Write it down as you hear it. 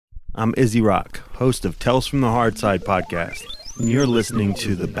I'm Izzy Rock, host of Tales from the Hard Side podcast, and you're listening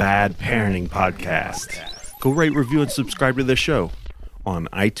to the Bad Parenting Podcast. Go rate, review, and subscribe to the show on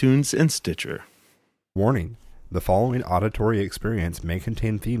iTunes and Stitcher. Warning: the following auditory experience may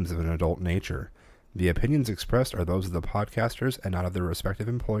contain themes of an adult nature. The opinions expressed are those of the podcasters and not of their respective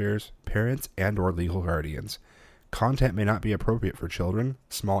employers, parents, and or legal guardians. Content may not be appropriate for children,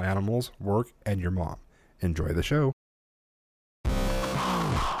 small animals, work, and your mom. Enjoy the show.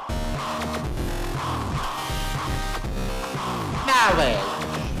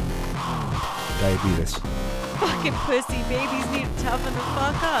 Diabetes. Fucking pussy babies need to toughen the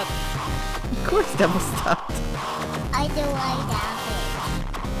fuck up. Of course, double stuffed. I do like that.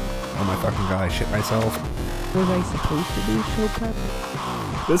 Oh my fucking god, I shit myself. Was I supposed to do show prep?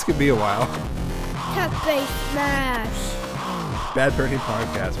 This could be a while. Pepe Smash. Bad Parenting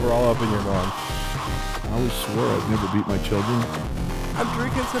Podcast. We're all up in your mom. I always swore I'd never beat my children. I'm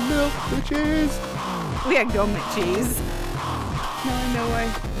drinking some milk, bitches. We had government cheese. Now I know why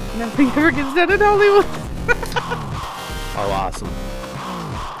nothing ever gets done in Hollywood. Oh, awesome.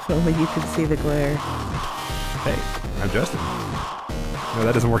 If only you could see the glare. Hey, I'm Justin. No,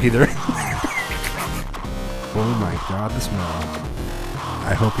 that doesn't work either. Oh my god, the smell.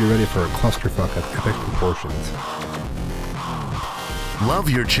 I hope you're ready for a clusterfuck of epic proportions. Love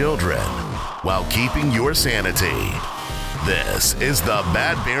your children while keeping your sanity. This is the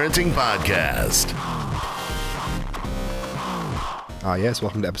Bad Parenting Podcast. Yes,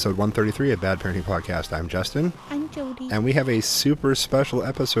 welcome to episode 133 of Bad Parenting Podcast. I'm Justin. I'm Jody. And we have a super special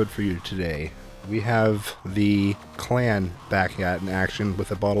episode for you today. We have the clan back in action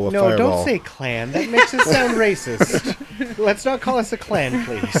with a bottle of Fireball. No, don't say clan. That makes it sound racist. Let's not call us a clan,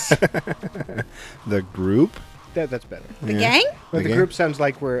 please. The group? That's better. The gang? But The the gang? group sounds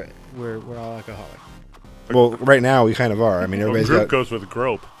like we're all alcoholic. Well, right now we kind of are. I mean, everybody's group got... goes with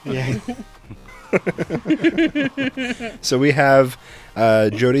grope. Yeah. So we have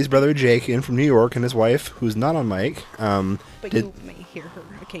Jody's brother Jake in from New York and his wife, who's not on mic. But you may hear her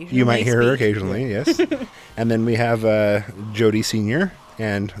occasionally. You might hear her speak. occasionally, yes. And then we have Jody Sr.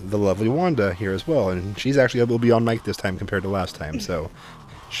 and the lovely Wanda here as well. And she's actually able to be on mic this time compared to last time. So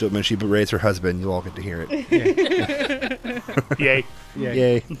when she berates her husband, you'll all get to hear it. Yay. Yeah.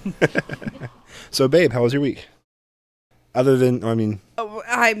 Yay. So, babe, how was your week? Other than, I mean... Oh,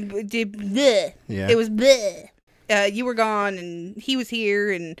 I did bleh. Yeah. It was bleh. You were gone, and he was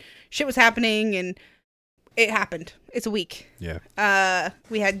here, and shit was happening, and it happened. It's a week. Yeah.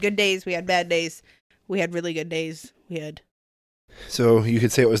 We had good days. We had bad days. We had really good days. We had... So you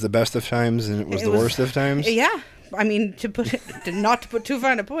could say it was the best of times and it was the worst of times? Yeah. I mean, not to put too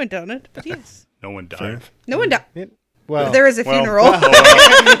fine a point on it, but yes. No one Fair died. enough. No one died. Well, There is a funeral.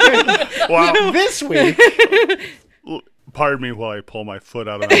 Wow. this week. Pardon me while I pull my foot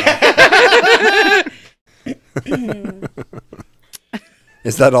out of my mouth.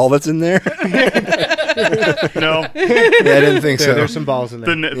 Is that all that's in there? No. Yeah, I didn't think so. There's some balls in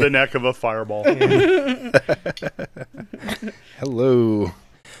there. The neck of a fireball. Hello.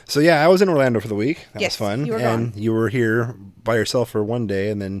 So yeah, I was in Orlando for the week. That Yes, was fun. you were and gone. you were here by yourself for one day,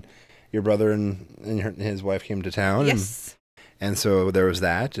 and then your brother and his wife came to town. Yes. And so there was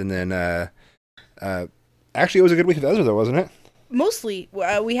that, and then actually it was a good week of Ezra, though, wasn't it? Mostly,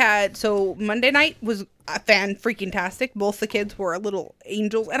 we had, so Monday night was fan-freaking-tastic. Both the kids were little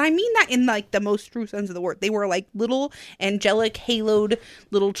angels, and I mean that in, like, the most true sense of the word. They were, like, little angelic, haloed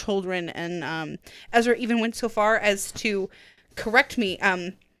little children, and Ezra even went so far as to correct me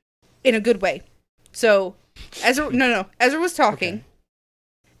in a good way. So, Ezra was talking, Okay.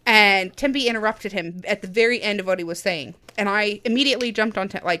 and Tempe interrupted him at the very end of what he was saying. And I immediately jumped on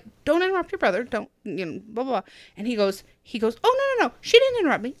like, don't interrupt your brother. Don't, blah, blah. And he goes, oh, no. She didn't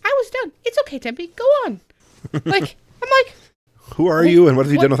interrupt me. I was done. It's okay, Tempe. Go on. I'm like, Who are you, and what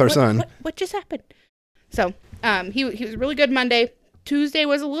have you done with our son? What just happened? So, he was really good Monday. Tuesday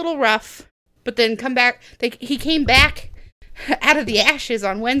was a little rough, but then he came back out of the ashes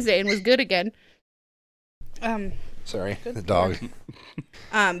on Wednesday and was good again. Sorry, the dog.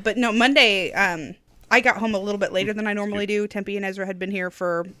 But no, Monday, I got home a little bit later than I normally do. Tempe and Ezra had been here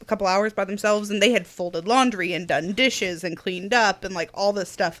for a couple hours by themselves, and they had folded laundry and done dishes and cleaned up and like all this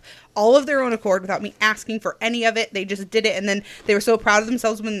stuff, all of their own accord without me asking for any of it. They just did it, and then they were so proud of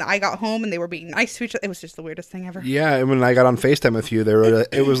themselves when I got home, and they were being nice to each other. It was just the weirdest thing ever. Yeah, and when I got on FaceTime with you,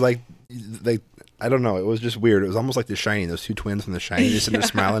 it was like I don't know. It was just weird. It was almost like The Shining. Those two twins from The Shining just sitting there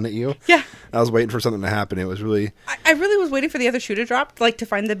smiling at you. Yeah. I was waiting for something to happen. It was really... I really was waiting for the other shoe to drop, like to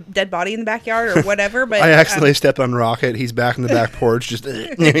find the dead body in the backyard or whatever. But I accidentally stepped on Rocket. He's back in the back porch, just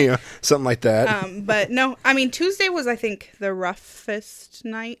something like that. But no, I mean, Tuesday was, I think, the roughest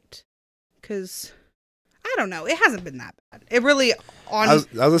night because I don't know. It hasn't been that bad. It really I was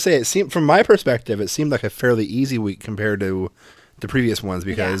gonna say, it seemed, from my perspective, it seemed like a fairly easy week compared to the previous ones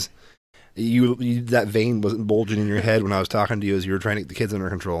because you that vein wasn't bulging in your head when I was talking to you as you were trying to get the kids under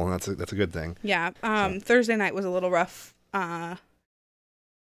control, and that's a good thing. Yeah. Thursday night was a little rough.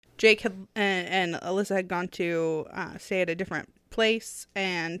 Jake and Alyssa had gone to stay at a different place,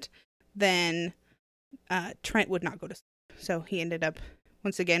 and then Trent would not go to sleep. So he ended up,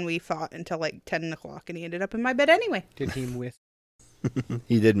 once again, we fought until like 10 o'clock, and he ended up in my bed anyway. Did he miss?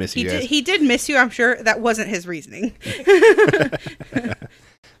 He did miss you guys. He did miss you, I'm sure. That wasn't his reasoning.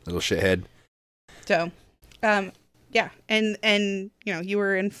 Little shithead. So, yeah. And you know, you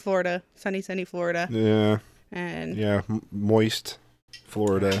were in Florida, sunny Florida. Yeah. And Moist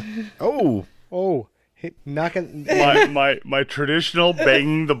Florida. Oh, knocking. my traditional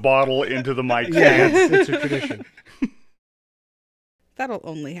banging the bottle into the mic. Yeah, it's a tradition. that'll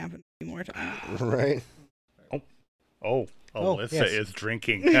only happen a few more times. right. Alyssa yes. is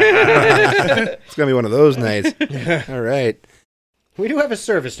drinking. It's gonna be one of those nights. All right. We do have a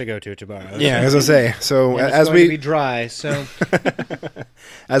service to go to tomorrow. Yeah, as I say. So and it's as going we to be dry, so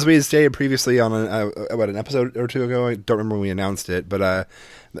as we had stated previously on an episode or two ago, I don't remember when we announced it, but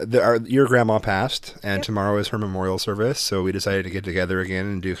your grandma passed, and tomorrow is her memorial service. So we decided to get together again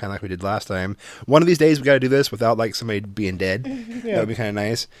and do kind of like we did last time. One of these days we got to do this without like somebody being dead. That would be kind of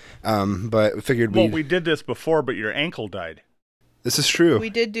nice. But we figured we did this before, but your ankle died. This is true.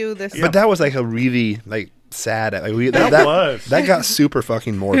 We did do this, but that was like a really like sad. Like, that got super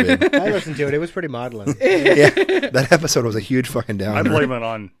fucking morbid. I listened to it. It was pretty maudlin. Yeah, that episode was a huge fucking downer. I blame it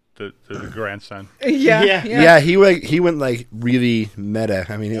on the grandson. Yeah. He went like really meta.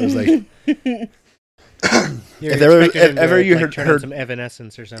 I mean, it was like if ever you heard some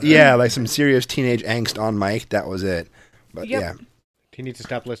Evanescence or something. Yeah, like some serious teenage angst on mic. That was it. But yeah. You need to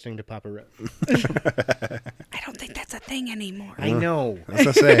stop listening to Papa Roach. I don't think that's a thing anymore. I know. That's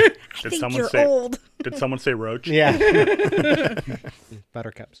what I say. I think you're old. Did someone say Roach? Yeah.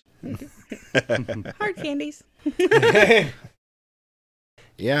 Buttercups. Hard candies.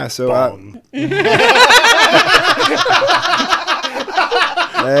 Yeah, so and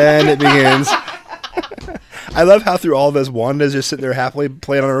it begins. I love how through all this, Wanda's just sitting there happily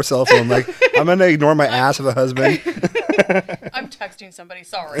playing on her cell phone, like, I'm going to ignore my ass of a husband. I'm texting somebody,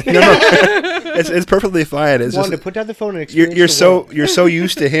 sorry. No, it's perfectly fine. It's Wanda, just, put down the phone and experience you're so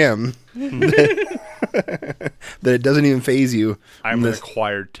used to him that it doesn't even faze you. I'm an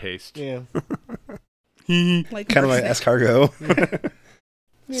acquired taste. Yeah. Like kind of like escargot.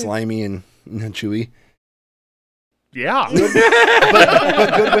 Slimy and chewy. Yeah.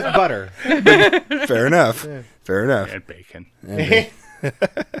 but good with butter. Fair enough. Yeah. Fair enough. And bacon.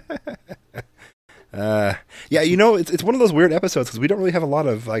 Yeah, you know, it's one of those weird episodes because we don't really have a lot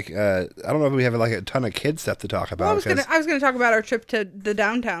of like I don't know if we have like a ton of kid stuff to talk about. Well, I was gonna talk about our trip to the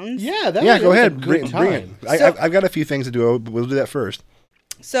downtowns. Yeah, go ahead. Bring it. I've got a few things to do. We'll do that first.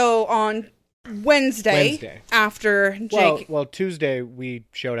 So on Wednesday. After Jake. Well, Tuesday we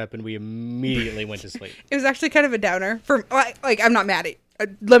showed up and we immediately went to sleep. It was actually kind of a downer for like I'm not mad at.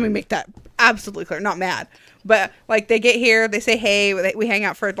 Let me make that absolutely clear. Not mad, but like they get here, they say hey, we hang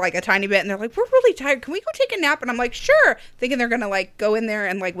out for like a tiny bit, and they're like, we're really tired. Can we go take a nap? And I'm like, sure. Thinking they're gonna like go in there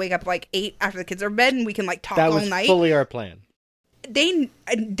and like wake up like 8 after the kids are in bed, and we can like talk all night. That was fully our plan. They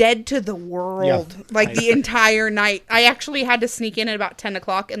dead to the world like the entire night. I actually had to sneak in at about 10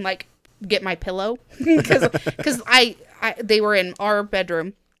 o'clock and like get my pillow because they were in our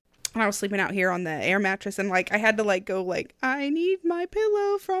bedroom and I was sleeping out here on the air mattress, and like I had to like go like I need my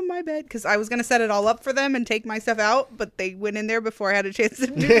pillow from my bed because I was gonna set it all up for them and take my stuff out, but they went in there before I had a chance to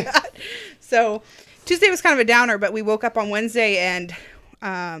do that. So Tuesday was kind of a downer, but we woke up on Wednesday and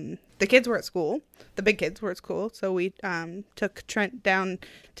the kids were at school. The big kids were at school, so we took Trent down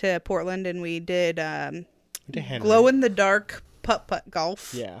to Portland and we did glow in the dark putt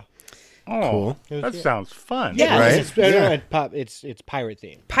golf. Yeah. Oh, cool. That sounds fun. Yeah, right? It's pirate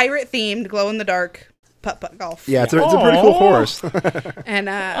themed. Pirate themed, glow in the dark. putt-putt golf. Yeah, it's a pretty cool course. And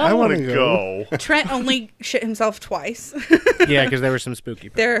I want to go. Trent only shit himself twice. Yeah, because there were some spooky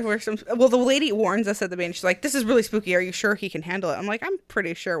parts. There were some. Well, the lady warns us at the beginning. She's like, "This is really spooky. Are you sure he can handle it?" I'm like, "I'm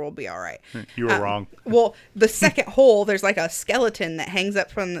pretty sure we'll be all right." You were wrong. Well, the second hole, there's like a skeleton that hangs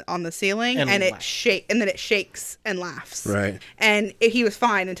up on the ceiling, and it and then it shakes and laughs. Right. And he was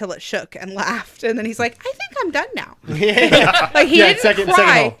fine until it shook and laughed, and then he's like, "I think I'm done now." Yeah. Like he didn't second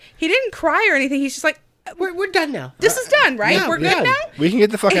cry. hole. He didn't cry or anything. He's just like, We're done now. "This is done, right? yeah, We're yeah. good now." We can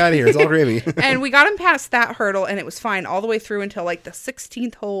get the fuck out of here. It's all gravy. And we got him past that hurdle, and it was fine all the way through until like the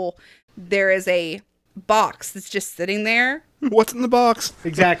 16th hole. There is a box that's just sitting there What's in the box?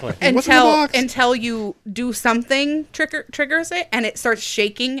 Exactly. What's in the box? until you do something triggers it, and it starts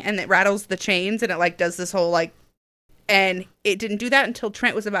shaking, and it rattles the chains, and it like does this whole like. And it didn't do that until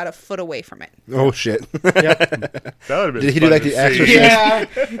Trent was about a foot away from it. Oh shit! That would have been Did he do fun like to the see. exorcist? Yeah.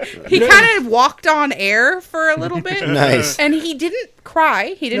 He kind of walked on air for a little bit. Nice. And he didn't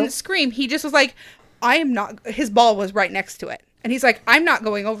cry. He didn't scream. He just was like, I am not. His ball was right next to it. And he's like, I'm not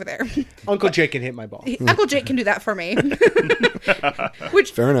going over there. Uncle Jake can hit my ball. Uncle Jake can do that for me.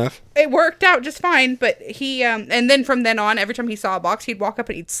 Which, Fair enough. it worked out just fine. But he, and then from then on, every time he saw a box, he'd walk up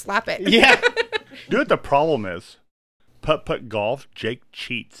and he'd slap it. Yeah. You know what the problem is? Putt-putt golf, Jake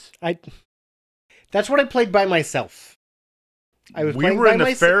cheats. That's what I played by myself. We were in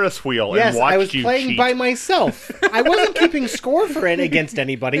the Ferris wheel and watched I was you playing cheat. by myself. I wasn't keeping score for it against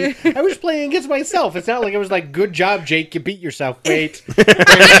anybody. I was playing against myself. It's not like I was like, "Good job, Jake. You beat yourself." Wait.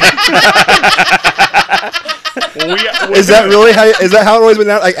 Is that how it always went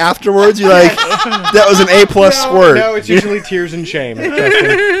out? Like afterwards, you like that was an A+ squirt. No, it's usually tears and shame. Trust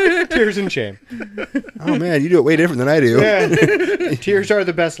me. Tears and shame. Oh man, you do it way different than I do. Yeah. Tears are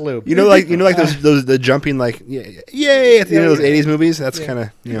the best lube. You know, like those the jumping like yay at the end of those '80s movies. That's kind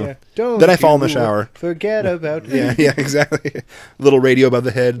of Yeah. Don't Then I fall in the you shower. Forget about me. Yeah, exactly. Little radio above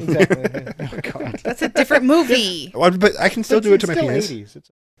the head. Exactly. Oh God. That's a different movie. Well, but I can still do it to my still penis. 80s.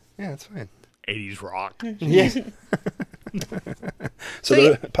 Yeah, it's fine. 80s rock. Yes. So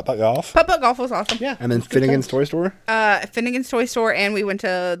the putt-putt golf, Putt-putt golf was awesome. Yeah. and then Finnegan's Toy Store. Finnegan's Toy Store, and we went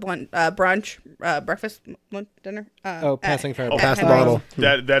to brunch, breakfast, lunch, dinner. Passing fireball. Pass the bottle.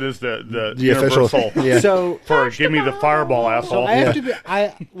 That is the official. universal Yeah. So for give me the fireball, asshole. I have to be.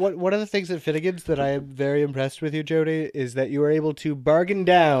 One of the things at Finnegan's that I am very impressed with you, Jody, is that you were able to bargain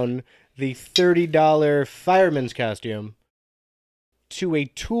down the $30 fireman's costume to a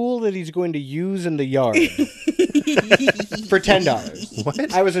tool that he's going to use in the yard for $10.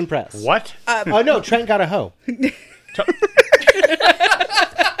 What? I was impressed. What? Oh no, Trent got a hoe.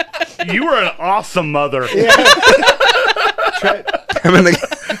 You were an awesome mother. Trent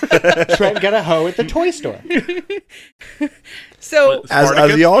got a hoe at the toy store. So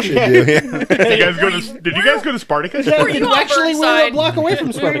As you all should do. Yeah. Did you guys go to Spartacus? Were you on Actually, we were a Burnside? block away from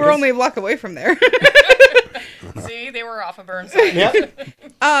we Spartacus. were only a block away from there. See, they were off of Burnside.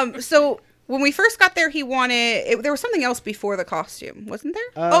 Yep. So when we first got there, he wanted. There was something else before the costume, wasn't there?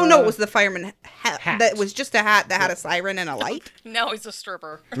 Oh no, it was the fireman hat. That was just a hat that had a siren and a light. No, he's a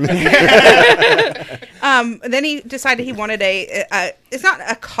stripper. Then he decided he wanted a. It's not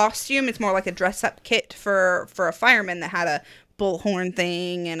a costume; it's more like a dress-up kit for a fireman that had a bullhorn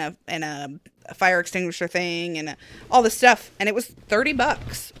thing and a fire extinguisher thing and all this stuff, and it was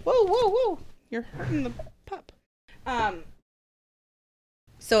 $30. Whoa! You're hurting the pup.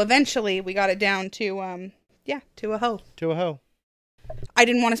 So eventually we got it down to to a hoe. To a hoe. I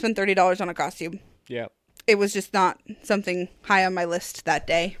didn't want to spend $30 on a costume. Yeah. It was just not something high on my list that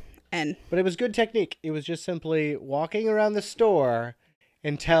day. But it was good technique. It was just simply walking around the store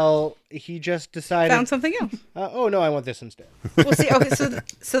until he just decided. Found something else. Oh no, I want this instead. Well, see, okay,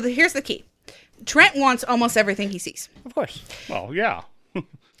 so here's the key. Trent wants almost everything he sees. Of course. Well, yeah.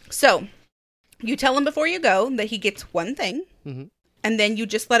 So you tell him before you go that he gets one thing, and then you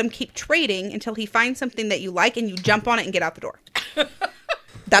just let him keep trading until he finds something that you like, and you jump on it and get out the door.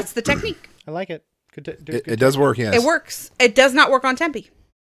 That's the technique. I like it. It does work. Yes. It works. It does not work on Tempe.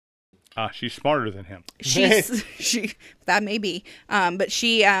 She's smarter than him. She that may be, but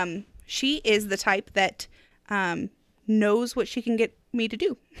she is the type that knows what she can get me to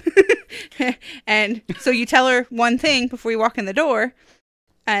do. And so you tell her one thing before you walk in the door,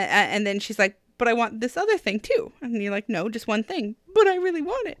 and then she's like, but I want this other thing too. And you're like, no, just one thing. But I really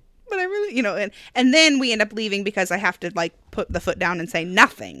want it. But I really, and then we end up leaving because I have to like put the foot down and say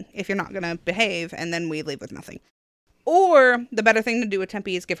nothing if you're not going to behave. And then we leave with nothing. Or the better thing to do with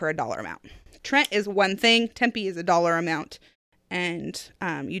Tempe is give her a dollar amount. Trent is one thing. Tempe is a dollar amount. And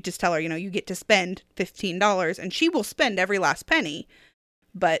you just tell her, you get to spend $15 and she will spend every last penny.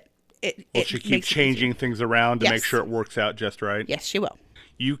 But Will she keep makes it changing easier. things around to make Yes. sure it works out just right? Yes, she will.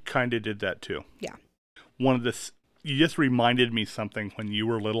 You kind of did that too. Yeah. You just reminded me something when you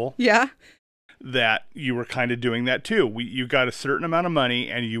were little Yeah. that you were kind of doing that too. You got a certain amount of money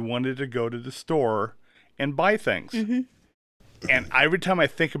and you wanted to go to the store and buy things. Mm-hmm. And every time I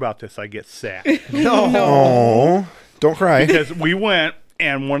think about this, I get sad. Oh, don't cry. Because we went,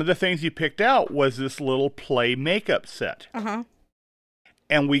 and one of the things you picked out was this little play makeup set. Uh-huh.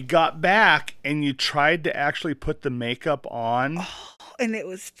 And we got back, and you tried to actually put the makeup on. And it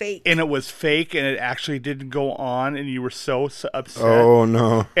was fake. And it was fake, and it actually didn't go on, and you were so upset. Oh,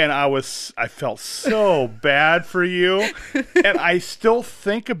 no. And I felt so bad for you. And I still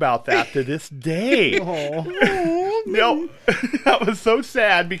think about that to this day. No, that was so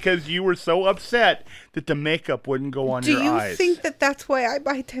sad because you were so upset that the makeup wouldn't go on your eyes. Do you think that that's why I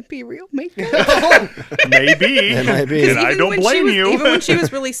buy Tempe real makeup? Maybe. It might be. And I don't blame you. Even when she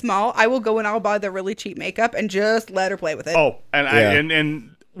was really small, I will go and I'll buy the really cheap makeup and just let her play with it. Oh, and Yeah.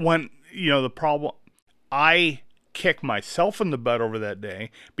 and when the problem, I kicked myself in the butt over that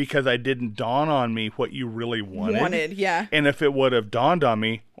day because I didn't dawn on me what you really wanted. Yeah. And if it would have dawned on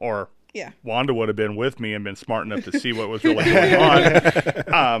me, or Yeah. Wanda would have been with me and been smart enough to see what was really going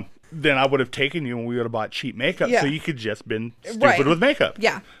on, then I would have taken you and we would have bought cheap makeup Yeah. so you could just been stupid Right. with makeup.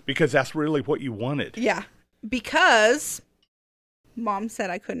 Yeah. Because that's really what you wanted. Yeah. Because Mom said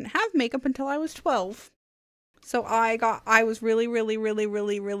I couldn't have makeup until I was 12. So I was really, really, really,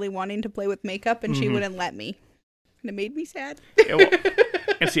 really, really wanting to play with makeup and she wouldn't let me. And it made me sad. Yeah, well,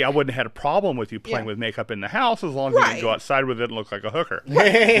 and see, I wouldn't have had a problem with you playing with makeup in the house as long as you didn't go outside with it and look like a hooker.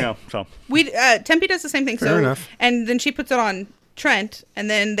 So Tempe does the same thing. Fair enough. And then she puts it on Trent, and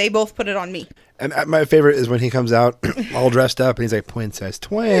then they both put it on me. And my favorite is when he comes out all dressed up and he's like, Princess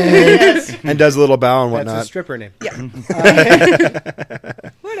Twin. And does a little bow and whatnot. That's a stripper name. Yeah.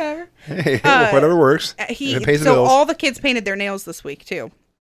 Whatever. Hey, whatever works. If it pays the bills. All the kids painted their nails this week, too.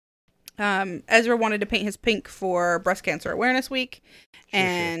 Ezra wanted to paint his pink for Breast Cancer Awareness Week.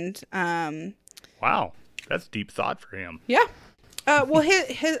 And, wow, that's deep thought for him. yeah. Well,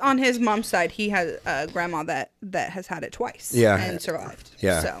 his on his mom's side, he has a grandma that has had it twice. Yeah. And survived.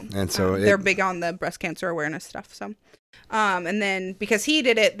 Yeah. So they're big on the breast cancer awareness stuff. So, and then because he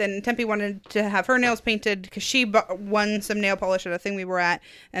did it, then Tempe wanted to have her nails painted because she won some nail polish at a thing we were at.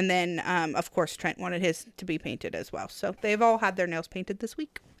 And then, of course, Trent wanted his to be painted as well. So they've all had their nails painted this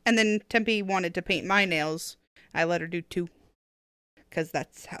week. And then Tempe wanted to paint my nails. I let her do 2 because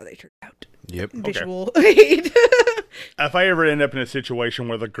that's how they turned out. Yep. Visual aid. If I ever end up in a situation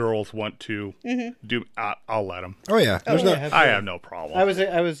where the girls want to do, I'll let them. Oh yeah, Oh, yeah, I have no problem. I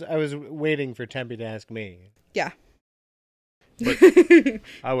was waiting for Tempe to ask me. Yeah. But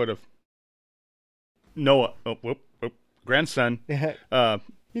I would have. Noah, grandson.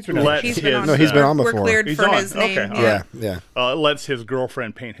 He's been on. Lets He's his, been on. No, he's been on We're before. cleared He's for on. his name. Okay, Yeah. lets his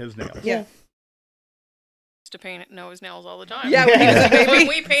girlfriend paint his nails. Yeah. To paint Noah's nails all the time. Yeah, when he was a baby. When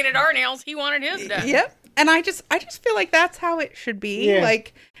we painted our nails, he wanted his done. Yep. And I just feel like that's how it should be. Yeah.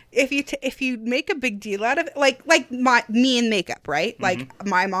 Like if you make a big deal out of it, like me and makeup, right? Like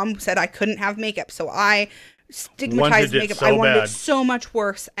my mom said I couldn't have makeup, so I stigmatized Wanted it makeup. so I wanted bad. it so much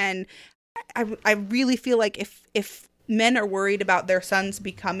worse, and I really feel like if men are worried about their sons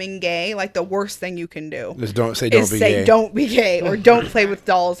becoming gay, like the worst thing you can do Just don't is be say gay. don't be gay or don't play with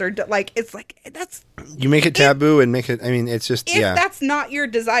dolls or like it's like that's You make it taboo and make it. I mean, it's just if that's not your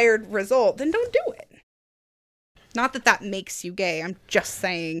desired result, then don't do it. Not that makes you gay. I'm just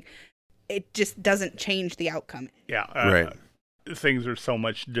saying it just doesn't change the outcome. Yeah. Right. Things are so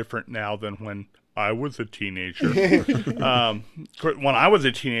much different now than when I was a teenager. When I was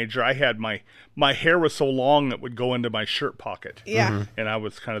a teenager, I had my hair was so long that would go into my shirt pocket. Yeah. And I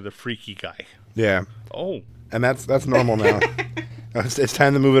was kind of the freaky guy. Yeah. Oh. And that's normal now. It's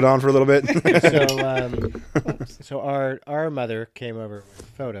time to move it on for a little bit. So our mother came over with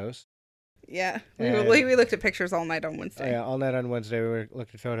photos. Yeah. And- We looked at pictures all night on Oh, Wednesday. yeah, all night on Wednesday we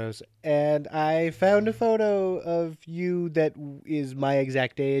looked at photos, and I found a photo of you that is my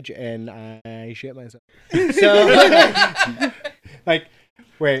exact age, and I shit myself. So, like,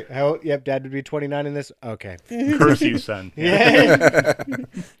 wait, yep, Dad would be 29 in this. Okay, Curse you, son. yeah.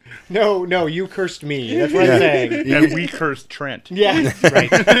 No, you cursed me. That's what I'm saying. And we cursed Trent. Yeah, right.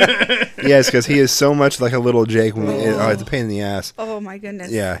 Yes, because he is so much like a little Jake. It's a pain in the ass. Oh my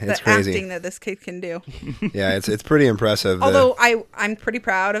goodness. Yeah, it's the crazy. acting that this kid can do. Yeah, it's pretty impressive. Although I'm pretty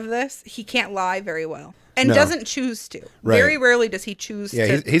proud of this. He can't lie very well. And No. doesn't choose to. Right. Very rarely does he choose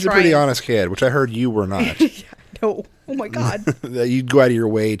yeah, to he's a try pretty and- honest kid, which I heard you were not. No. Oh my God. That you'd go out of your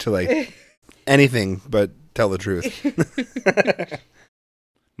way to like anything but tell the truth.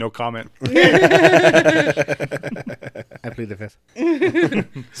 No comment. I plead the fifth.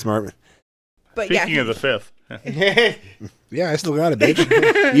 Smart. But Speaking yeah, of the fifth. Yeah, I still got it,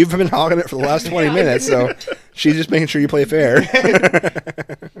 bitch. You've been hogging it for the last 20 minutes, so she's just making sure you play fair.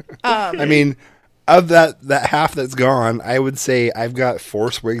 I mean, of that half that's gone, I would say I've got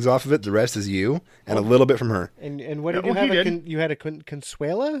 4 swigs off of it. The rest is you, and a little bit from her. And what did Yeah, you oh, have? he did. You had a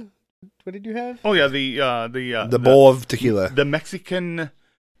Consuela? What did you have? Oh yeah, the bowl of tequila. The Mexican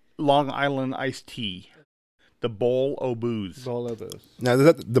Long Island iced tea. The bowl o' booze. Bowl of those. Now, is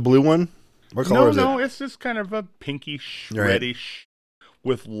that the blue one? What color is it? No, it's just kind of a pinkish, Right. reddish,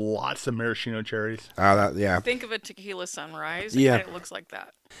 with lots of maraschino cherries. Yeah. Think of a tequila sunrise. Yeah. And it looks like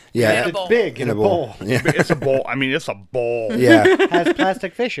that. Yeah. In a It's bowl. big in a bowl. Yeah. It's a bowl. I mean, it's a bowl. Yeah. Has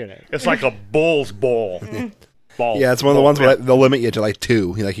plastic fish in it. It's like a bull's bowl. Ball. Yeah, it's one of the ones Bowl, where they'll limit you to like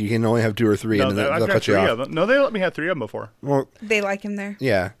 2. Like you can only have 2 or 3, No, and then I've they'll got cut you 3 off. of them. No, they let me have 3 of them before. Well, they like him there.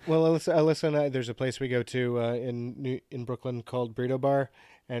 yeah. Well, Alyssa and I, there's a place we go to in Brooklyn called Burrito Bar,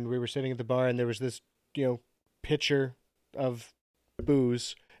 and we were sitting at the bar, and there was this, pitcher of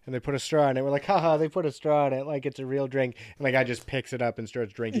booze, and they put a straw in it. We're like, haha, they put a straw in it like it's a real drink. And the guy just picks it up and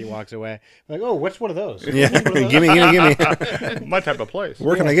starts drinking, walks away. We're like, oh, what's one of those? Yeah. What's one of those? Gimme. My type of place.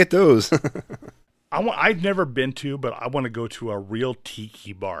 Where can I get those? I've never been to, but I want to go to a real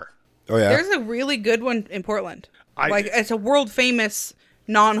tiki bar. Oh, yeah. There's a really good one in Portland. I- It's a world famous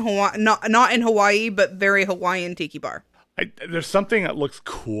non-Hawaii, not in Hawaii, but very Hawaiian tiki bar. There's something that looks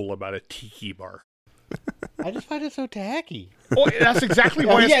cool about a tiki bar. I just find it so tacky. Oh, that's exactly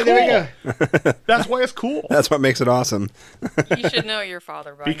why it's cool. There we go. That's why it's cool. That's what makes it awesome. You should know your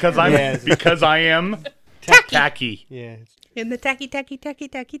father by Because now. I am tacky. Yeah. In the tacky. Oh.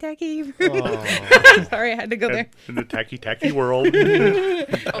 Sorry, I had to go there. In the tacky world.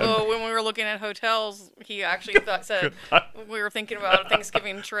 Although when we were looking at hotels, he actually said we were thinking about a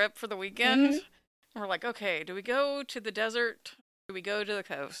Thanksgiving trip for the weekend. And we're like, okay, do we go to the desert? Do we go to the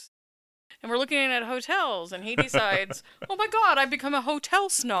coast? And we're looking at hotels, and he decides, oh my God, I've become a hotel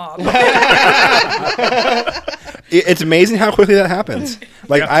snob. It's amazing how quickly that happens.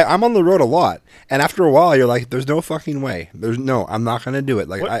 Like, I'm on the road a lot, and after a while, you're like, there's no fucking way. I'm not going to do it.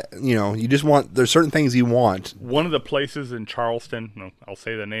 Like, you just want, there's certain things you want. One of the places in Charleston, I'll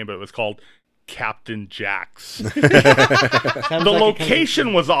say the name, but it was called Captain Jack's. The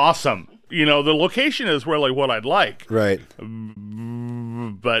location was awesome. The location is really what I'd like. Right.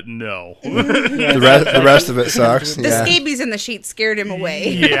 But no. The rest of it sucks. The Yeah. scabies in the sheet scared him away.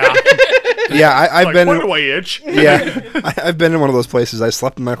 Yeah. Yeah, I've Like, been. why do I itch? Yeah, I've been in one of those places. I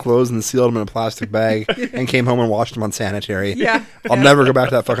slept in my clothes and sealed them in a plastic bag and came home and washed them on sanitary. Yeah. I'll never go back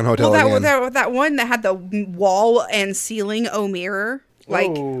to that fucking hotel again. That one that had the wall and ceiling mirror.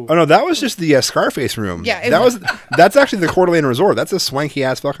 Like, Oh no, that was just the Scarface room. Yeah, that's actually the Coeur d'Alene Resort. That's a swanky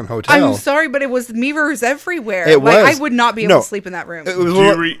ass fucking hotel. I'm sorry, but it was mirrors everywhere. It was. I would not be able to sleep in that room.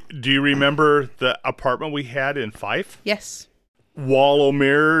 Do you remember the apartment we had in Fife? Yes. Wall of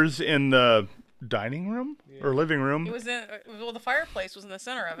mirrors in the dining room or living room. It was the fireplace was in the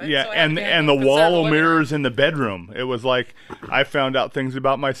center of it. Yeah, so it had to be and the considered wall of living room. mirrors in the bedroom. It was like I found out things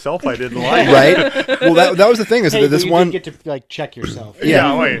about myself I didn't like. Right. Well, that was the thing is Hey, this you one did get to check yourself.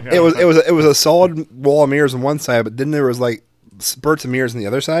 Yeah, wait, it was a solid wall of mirrors on one side, but then there was like spurts of mirrors on the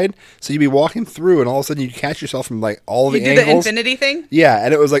other side. So you'd be walking through, and all of a sudden you'd catch yourself from like all the You do the angles. infinity thing? Yeah,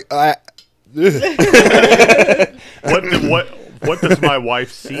 and it was like, What does my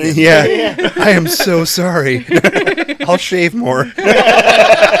wife see? Yeah, I am so sorry. I'll shave more.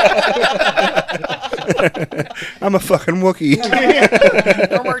 I'm a fucking Wookiee.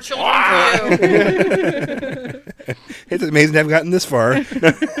 No more children for you. It's amazing to have gotten this far.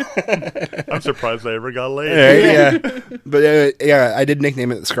 I'm surprised I ever got laid. Yeah. But yeah, I did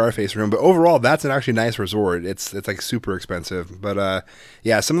nickname it the Scarface Room. But overall, that's an actually nice resort. It's like super expensive. But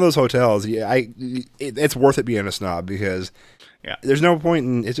yeah, some of those hotels, it's worth it being a snob because there's no point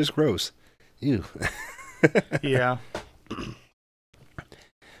in it's just gross. Ew. Yeah.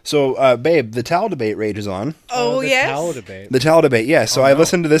 So, babe, the towel debate rages on. Oh, yes. Towel debate. The towel debate, yes. So I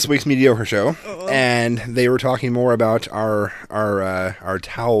listened to this week's Mediocre Show, and they were talking more about our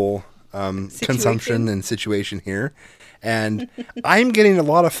towel consumption and situation here. And I'm getting a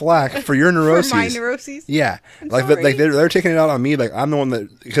lot of flack for your neuroses. For my neuroses? Yeah, I'm like sorry. they're taking it out on me. Like I'm the one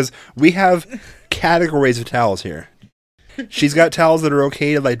that, because we have categories of towels here. She's got towels that are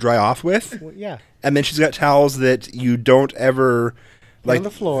okay to like dry off with. Well, yeah. And then she's got towels that you don't ever like on the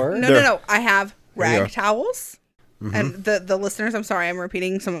floor. No. I have There you go. rag towels. And the listeners, I'm sorry, I'm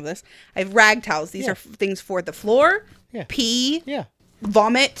repeating some of this. I have rag towels. These are things for the floor, pee,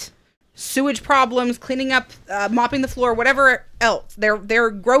 vomit, sewage problems, cleaning up, mopping the floor, whatever else. They're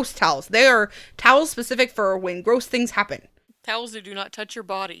gross towels. They are towels specific for when gross things happen. Towels that do not touch your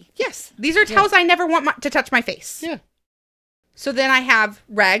body. Yes, these are towels I never want to touch my face. Yeah. So then I have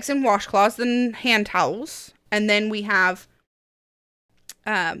rags and washcloths and hand towels. And then we have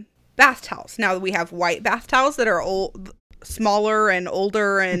bath towels. Now we have white bath towels that are smaller and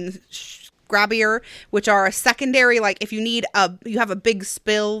older and grabbier, which are a secondary, like if you have a big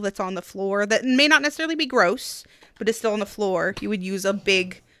spill that's on the floor that may not necessarily be gross, but is still on the floor, you would use a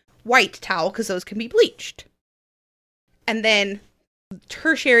big white towel because those can be bleached. And then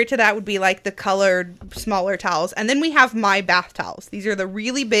tertiary to that would be like the colored smaller towels. And then we have my bath towels. These are the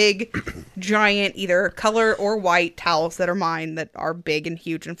really big, giant, either color or white towels that are mine, that are big and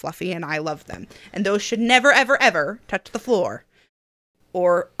huge and fluffy, and I love them. And those should never, ever, ever touch the floor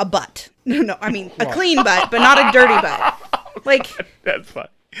or a butt. No, I mean a clean butt, but not a dirty butt. Like, that's fine.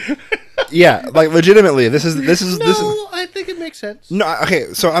 Yeah, like legitimately, this is. No, I think it makes sense. No,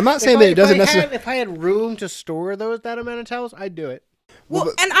 okay, so I'm not saying that it doesn't necessarily. If I had room to store that amount of towels, I'd do it. Well,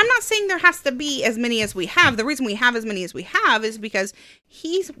 and I'm not saying there has to be as many as we have. The reason we have as many as we have is because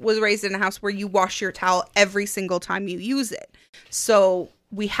he was raised in a house where you wash your towel every single time you use it. So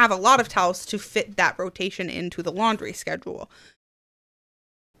we have a lot of towels to fit that rotation into the laundry schedule.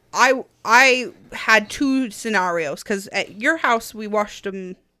 I had two scenarios, because at your house we washed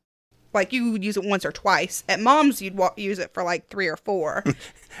them, like you would use it once or twice. At Mom's you'd use it for like 3 or 4.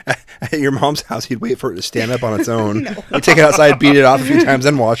 At your mom's house, you'd wait for it to stand up on its own. No. You'd take it outside, beat it off a few times,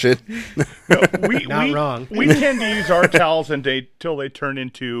 then wash it. Not wrong. We tend to use our towels until they turn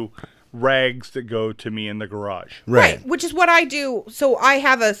into rags that go to me in the garage. Right, which is what I do. So I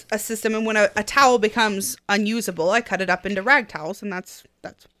have a system, and when a towel becomes unusable, I cut it up into rag towels, and that's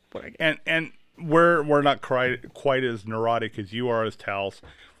what I do. And we're not quite as neurotic as you are as towels.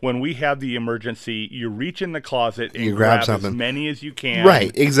 When we have the emergency, you reach in the closet and you grab something. as many as you can.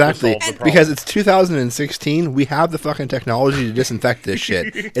 Right, exactly. Because it's 2016, we have the fucking technology to disinfect this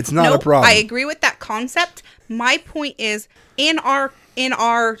shit. It's not a problem. I agree with that concept. My point is, in our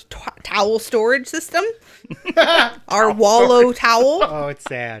towel storage system, our Wallow towel. Oh, it's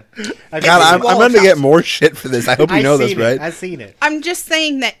sad. God, I'm going to get more shit for this. I hope you know this, right? I've seen it. I'm just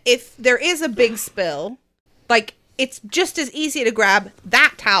saying that if there is a big spill, like, it's just as easy to grab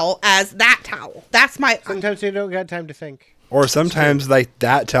that towel as that towel. That's my... Sometimes you don't got time to think. Or sometimes, like,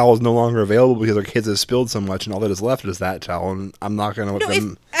 that towel is no longer available because our kids have spilled so much, and all that is left is that towel, and I'm not going to let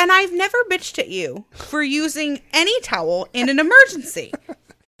them... And I've never bitched at you for using any towel in an emergency.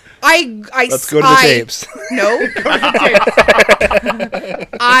 Let's go to the tapes. No.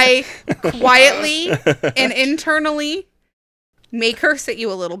 I quietly and internally may curse at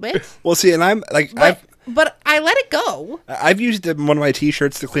you a little bit. Well, see, and I'm, like... But I let it go. I've used one of my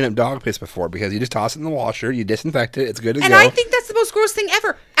T-shirts to clean up dog piss before, because you just toss it in the washer, you disinfect it, it's good to go. And I think that's the most gross thing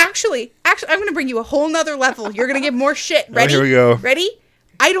ever. Actually, I'm going to bring you a whole nother level. You're going to get more shit. Ready? Oh, here we go. Ready?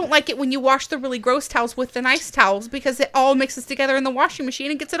 I don't like it when you wash the really gross towels with the nice towels, because it all mixes together in the washing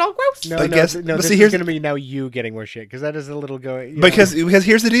machine and gets it all gross. No, this is going to be now you getting more shit, because that is a little going... Because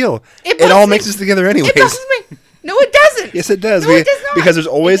here's the deal. It all mixes together anyways. It doesn't me. No, it doesn't. Yes, it does. No, it does not. Because there's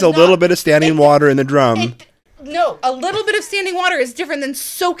always a little bit of standing water in the drum. No, a little bit of standing water is different than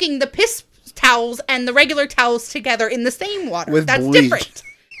soaking the piss towels and the regular towels together in the same water. With That's bleach. Different.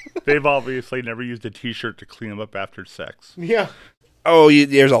 They've obviously never used a T-shirt to clean them up after sex. Yeah. Oh,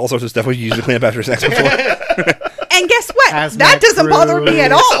 there's all sorts of stuff we use to clean up after sex before. And guess what? That doesn't bother me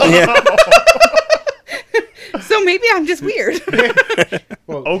at all. Yeah. So maybe I'm just weird.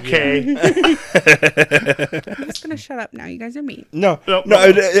 Well, okay. I'm just going to shut up now. You guys are mean. No,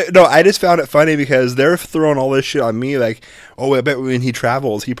 I just found it funny because they're throwing all this shit on me. Like, oh, I bet when he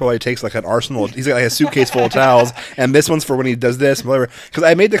travels, he probably takes like an arsenal. He's got like a suitcase full of towels, and this one's for when he does this, whatever. Because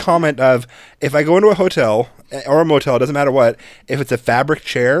I made the comment of, if I go into a hotel or a motel, it doesn't matter what, if it's a fabric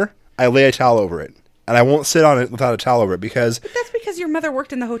chair, I lay a towel over it. And I won't sit on it without a towel over it, because... But that's because your mother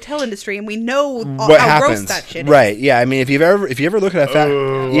worked in the hotel industry, and we know what how happens. Gross that shit is. Right, yeah. I mean, if you ever look at a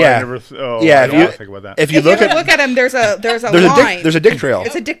if you look at him, there's a line. There's a dick trail.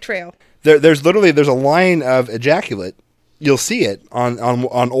 It's a dick trail. There's a line of ejaculate. You'll see it on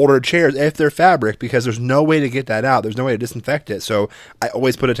older chairs if they're fabric, because there's no way to get that out. There's no way to disinfect it. So I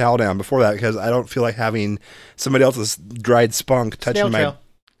always put a towel down before that, because I don't feel like having somebody else's dried spunk touching my...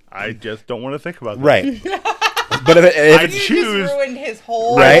 I just don't want to think about that. Right. But if I choose... just ruined his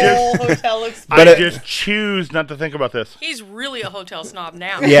whole hotel experience. I just choose not to think about this. He's really a hotel snob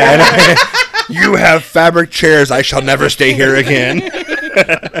now. Yeah. You have fabric chairs. I shall never stay here again.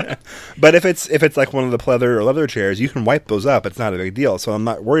 But if it's like one of the pleather or leather chairs, you can wipe those up. It's not a big deal, so I'm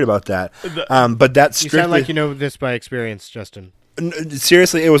not worried about that. But that's strictly. You sound like you know this by experience, Justin.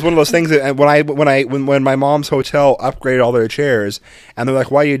 Seriously, it was one of those things that when my mom's hotel upgraded all their chairs, and they're like,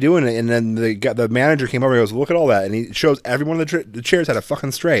 "Why are you doing it?" And then the manager came over and goes, "Look at all that," and he shows every one of the chairs had a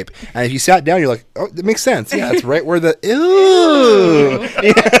fucking stripe. And if you sat down, you're like, "Oh, it makes sense. Yeah, it's right where the ew."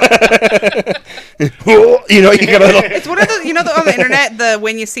 You know, you got a little. It's one of those, you know, on the internet, the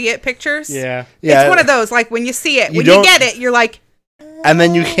when you see it pictures. Yeah. It's one of those, like when you see it, when you get it, you're like. And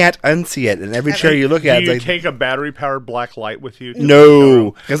then you can't unsee it. And every chair you look at, do you like, take a battery-powered black light with you? No,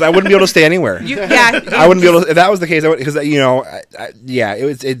 because I wouldn't be able to stay anywhere. I wouldn't be able to. If that was the case, because you know,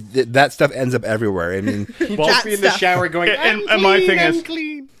 that stuff ends up everywhere. I mean, just be in the shower going. And my thing is,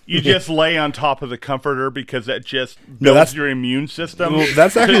 you just lay on top of the comforter because that just builds your immune system. Well,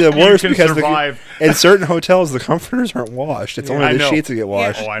 that's actually the worst because survive. In certain hotels the comforters aren't washed. It's only the sheets that get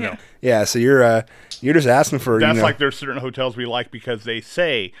washed. Oh, I know. Yeah, so you're just asking for. That's like there's certain hotels we like because they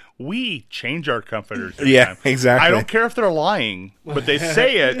say we change our comforters. Yeah, exactly. I don't care if they're lying, but they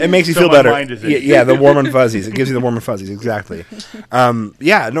say it. It makes you so feel my better. Mind is Yeah, the warm and fuzzies. It gives you the warm and fuzzies. Exactly.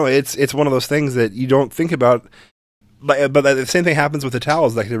 It's one of those things that you don't think about. But the same thing happens with the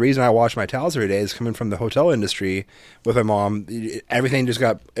towels. Like the reason I wash my towels every day is coming from the hotel industry with my mom. Everything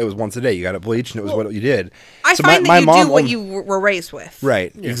it was once a day. You got it bleached, and it was what you did. I find that you do what you were raised with.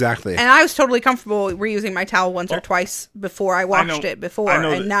 Right, exactly. And I was totally comfortable reusing my towel once or twice before I washed it before.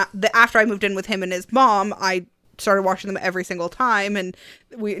 And after I moved in with him and his mom, I started washing them every single time, and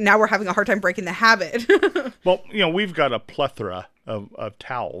now we're having a hard time breaking the habit. Well, you know, we've got a plethora of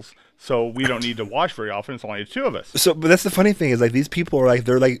towels, so we don't need to wash very often. It's only the two of us. So, but that's the funny thing is, like, these people are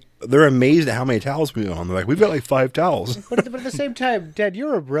they're amazed at how many towels we own. They're like, we've got like 5 towels. But at the same time, Dad,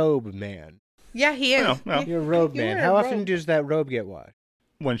 you're a robe man. Yeah, he is. You're a robe man. How often does that robe get washed?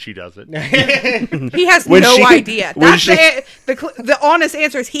 When she does it. He has no idea. That's the honest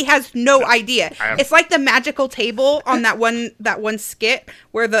answer is he has no idea. It's like the magical table on that one skit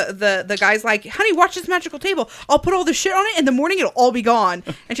where the guy's like, honey, watch this magical table. I'll put all the shit on it. In the morning, it'll all be gone.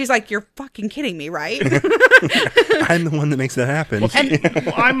 And she's like, you're fucking kidding me, right? I'm the one that makes that happen. Well, see,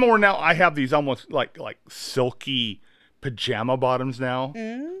 I'm more now. I have these almost like silky pajama bottoms now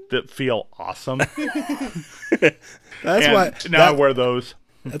that feel awesome. I wear those.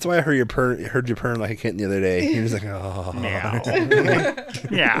 That's why I heard you purring like a kitten the other day. He was like, oh. Meow.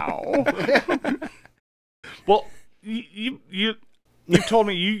 Meow. Well, you told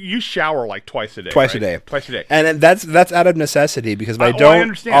me you shower like twice a day. Twice a day. And that's out of necessity because if I don't, I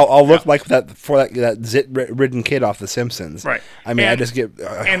understand. I'll look like that zit-ridden kid off The Simpsons. Right. I mean, I just get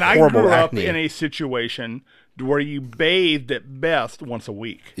horrible acne. And I grew up in a situation where you bathed at best once a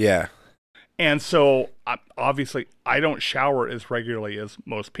week. Yeah. And so, obviously, I don't shower as regularly as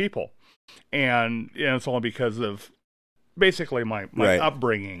most people. And it's only because of basically my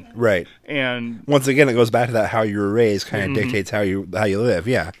upbringing. Right. And once again, it goes back to that how you were raised kind of dictates how you live.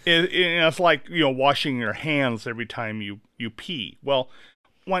 Yeah. It's like, washing your hands every time you pee. Well,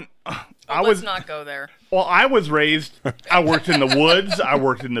 let's not go there. Well, I was raised, I worked in the woods, I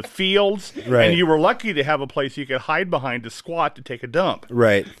worked in the fields, and you were lucky to have a place you could hide behind to squat to take a dump.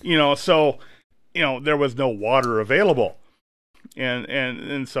 Right. So, there was no water available.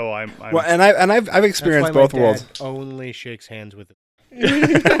 And so I'm well, and I've experienced both worlds. Only shakes hands with it.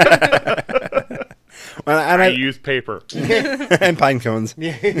 I use paper and pine cones.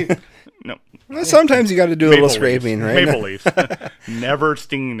 No. Well, sometimes you got to do a little scraping, right? Maple leaves, never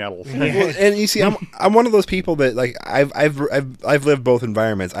stinging nettles. Well, and you see, I'm one of those people that like I've lived both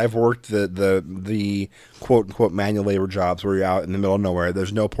environments. I've worked the quote unquote manual labor jobs where you're out in the middle of nowhere.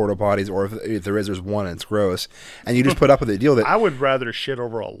 There's no porta potties, or if there is, there's one and it's gross, and you just put up with the deal that I would rather shit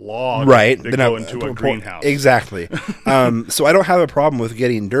over a log, right, than go into a greenhouse. Exactly. So I don't have a problem with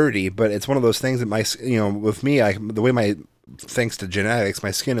getting dirty, but it's one of those things that with me, the way thanks to genetics,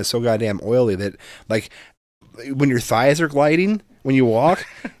 my skin is so goddamn oily that, like, when your thighs are gliding when you walk,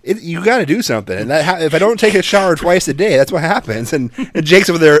 you got to do something. And if I don't take a shower twice a day, that's what happens. And Jake's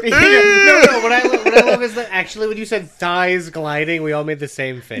over there. No. What I love is that actually when you said thighs gliding, we all made the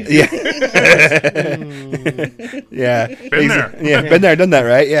same face. Yeah. Yeah. Been there. Yeah, been there, done that,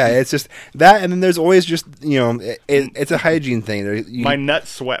 right? Yeah, it's just that, and then there's always just, it's a hygiene thing. My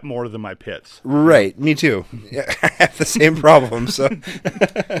nuts sweat more than my pits. Right, me too. Yeah, I have the same problem, so.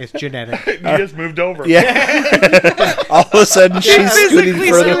 It's genetic. You just moved over. Yeah. All of a sudden, she's scooting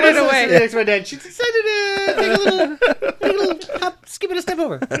further. Away. Next my dad. She's excited to take a little hop, skip it a step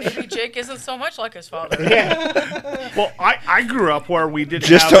over. Maybe Jake isn't so much like his father. Yeah. Well, I grew up where we didn't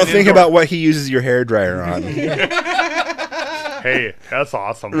just have don't think about what he uses your hairdryer on. Hey, that's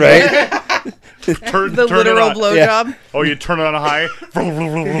awesome. Right? Turn The it literal on. blowjob. Oh, you turn it on a high.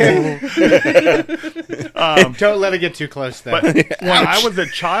 Don't let it get too close, though. But when I was a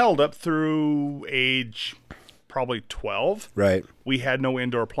child, up through age probably 12, Right. we had no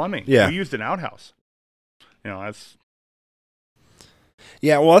indoor plumbing. Yeah. We used an outhouse. You know, that's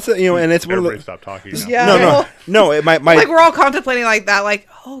Yeah, well, that's and it's one of everybody the. stop talking. Now. Yeah. No. My Like we're all contemplating like that. Like,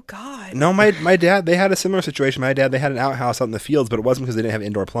 oh God. No, my dad, they had a similar situation. My dad, they had an outhouse out in the fields, but it wasn't because they didn't have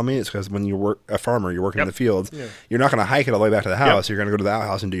indoor plumbing. It's because when you work a farmer, you're working in the fields. Yeah. You're not going to hike it all the way back to the house. You're going to go to the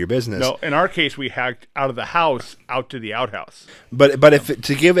outhouse and do your business. No, in our case, we hacked out of the house out to the outhouse. But if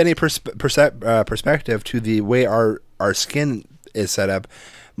to give any perspective to the way our skin is set up,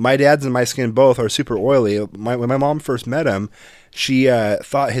 my dad's and my skin both are super oily. When my mom first met him, she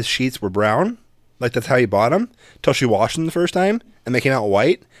thought his sheets were brown, like that's how he bought them, till she washed them the first time, and they came out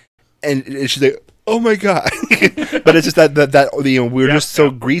white. And she's like, "Oh my God!" But it's just that we're just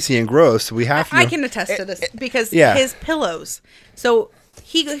so greasy and gross. We have to. I can attest to this because Yeah. his pillows. So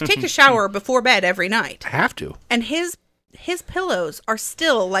he takes a shower before bed every night, have to. and his pillows are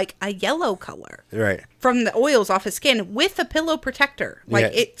still like a yellow color Right. from the oils off his skin with a pillow protector. Like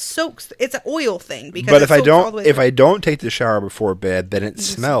Yeah. it soaks. It's an oil thing because. But it if I soaks all the way don't through. if I don't take the shower before bed, then it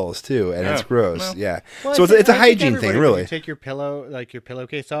smells too, and it's Yeah. gross. Well. Yeah. Well, So I think- it's a I think hygiene everybody, thing, when really. You take your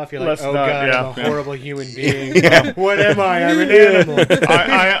pillowcase off. You're like, Let's oh not- God, yeah, I'm a yeah. horrible human being. What am I? I'm an animal.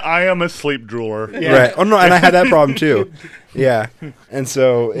 I am a sleep drooler. Yeah. Right. Oh no, and I had that problem too. Yeah. And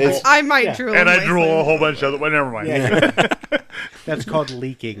so it's I might Yeah. drool. And in I my drool sleep. a whole bunch of it. Well, never mind. Yeah. That's called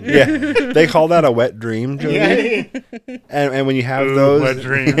leaking. yeah. They call that a wet dream, Jody. Yeah. And when you have Ooh, those, wet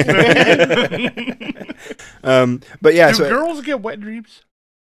dreams. but yeah. Do So girls get wet dreams?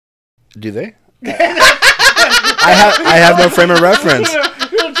 do they? I have no frame of reference.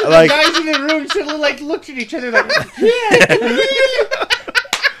 The Like- guys in the room should have looked at each other like, yeah.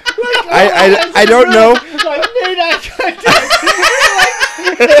 I don't know. Like, made eye contact.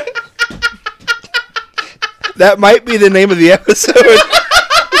 That might be the name of the episode.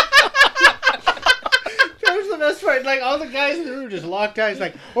 That was the best part. Like, all the guys in the room just locked eyes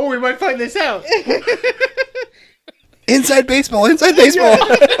like, oh, we might find this out. Inside baseball. Inside baseball.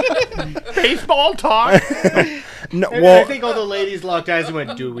 Baseball talk. No, And I well, think all the ladies locked eyes and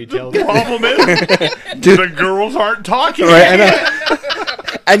went, do we tell them? Problem is, the girls aren't talking. right. I know.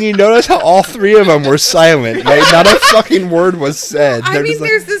 And you notice how all three of them were silent. Like, not a fucking word was said. I They're mean, just like,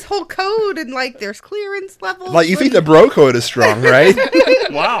 there's this whole code and like there's clearance levels. like, you think the bro code is strong, right?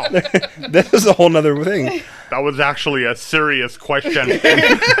 Wow, This is a whole nother thing. that was actually a serious question.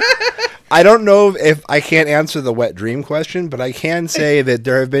 I don't know if I can't answer the wet dream question, but I can say that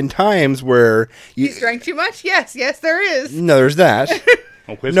there have been times where He's drank too much? Yes, there is. no, there's that.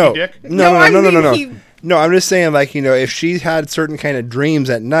 A whiskey No, dick. no, I no. mean, he- No, I'm just saying, like, if she's had certain kind of dreams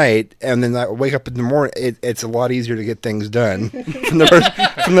at night, and then I wake up in the morning, it's a lot easier to get things done from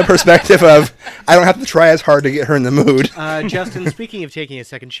the perspective of I don't have to try as hard to get her in the mood. Justin, speaking of taking a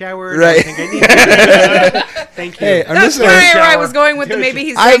second shower, Right. I think I need to. Thank you. Hey, I'm That's just saying. where I was going with the maybe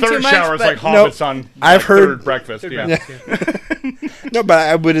he's I- drank too Third much. shower is But like hobbits on I've like, heard- third breakfast. Yeah. No, but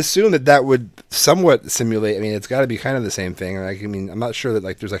I would assume that would somewhat simulate. I mean, it's got to be kind of the same thing. Like, I mean, I'm not sure that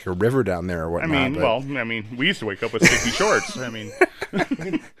like there's like a river down there or I whatnot. mean, but, well, we used to wake up with sticky shorts. I mean,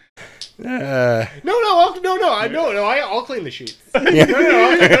 uh, I'll clean the sheets. yeah.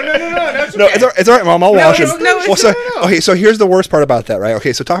 No, that's No, okay. it's all right, Mom. I'll wash it's- them. no, it's- Well, so, okay, so here's the worst part about that, right?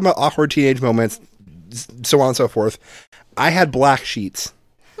 Okay, so talking about awkward teenage moments, so on and so forth. I had black sheets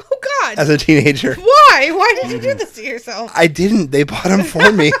oh God, as a teenager. why? Why did you do this to yourself? I didn't. They bought them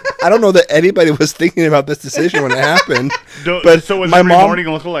for me. I don't know that anybody was thinking about this decision when it happened. But so was my every mom- morning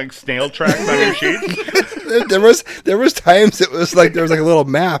looking like snail tracks on your sheets? there was times it was like there was like a little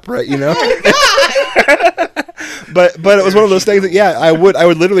map, right? But it was one of those things that I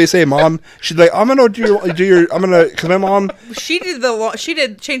would literally say, Mom, she'd be like, I'm gonna do your because my mom She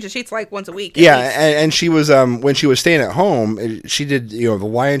did change the sheets like once a week. at yeah, least. and she was when she was staying at home, she did the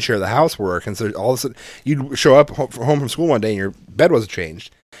lion's share of the housework, and so all of a sudden you'd show up home from school one day and your bed wasn't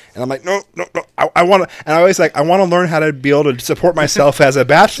changed, and I'm like, no, I want to, and I always like I want to learn how to be able to support myself as a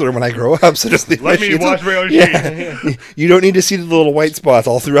bachelor when I grow up. So just leave Let my me sheets wash on. my own sheets. You don't need to see the little white spots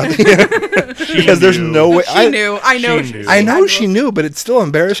all throughout the because there's knew. no way. She knew. I know. She knew. I know she knew, but it's still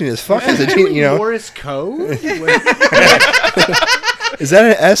embarrassing as fuck as a teen. Morse code? Is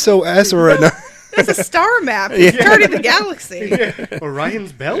that an SOS or a? It's a star map. It's guarding the galaxy.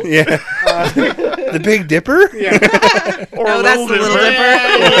 Orion's belt? Yeah, the Big Dipper. Or No, a that's the Little Dipper.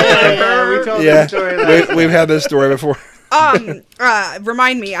 Yeah, we told Yeah, that story last we've had this story before.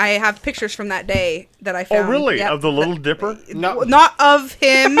 Remind me. I have pictures from that day that I found. Oh, really? Yep. Of the Little Dipper? Not of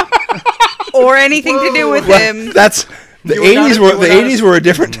him or anything to do with him. That's the You were not 80s. a- Were you were the not a- 80s were a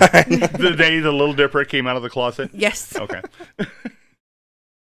different time. The day the Little Dipper came out of the closet? Yes. Okay.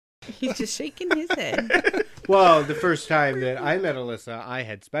 He's just shaking his head. Well, the first time that I met Alyssa, I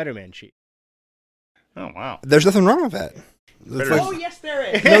had Spider-Man sheets. Oh, wow. There's nothing wrong with that. It's Better- like- Oh, yes, there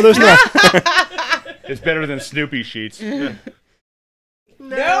is. no, there's not. It's better than Snoopy sheets. No.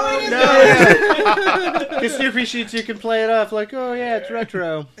 The Snoopy sheets, you can play it off like, oh yeah, it's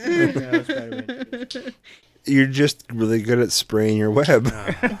retro. No, it's Spider-Man. You're just really good at spraying your web.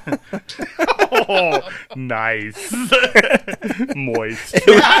 Oh, nice. Moist.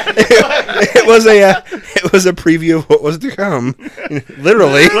 It was a preview of what was to come.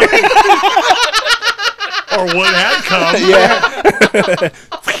 Literally. Or what had come.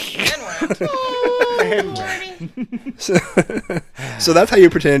 So that's how you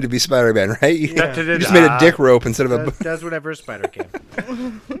pretended to be Spider-Man, right? You just made a dick rope instead of a... Does whatever a spider can.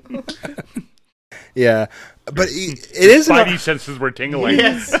 Yeah. But it is... Spidey senses were tingling.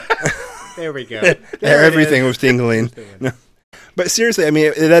 Yes. There we go. Everything was tingling. No. But seriously, I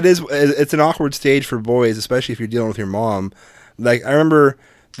mean, it's an awkward stage for boys, especially if you're dealing with your mom. Like, I remember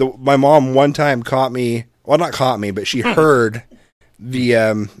my mom one time caught me... Well, not caught me, but she heard the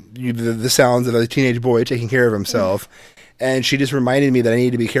sounds of a teenage boy taking care of himself, and she just reminded me that I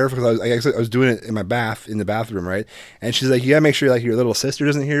needed to be careful because I was doing it in the bathroom, right? And she's like, "You gotta make sure like your little sister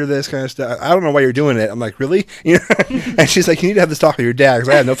doesn't hear this kind of stuff. I don't know why you're doing it." I'm like, "Really?" You know? And she's like, "You need to have this talk with your dad because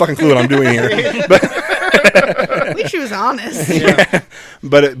I have no fucking clue what I'm doing here." But At least she was honest. yeah.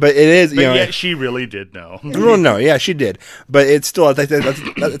 But it is, But yet she really did know. Well, no, yeah, she did. But it's still,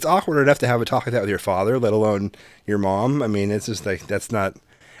 it's awkward enough to have a talk like that with your father, let alone your mom. I mean, it's just like, that's not,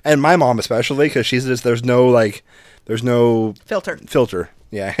 and my mom especially, because she's just, there's no filter.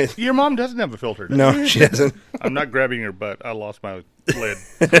 Yeah. Your mom doesn't have a filter. does No, she doesn't. I'm not grabbing her butt. I lost my lid.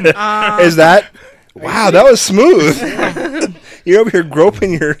 Is that? Wow, that was smooth. You're over here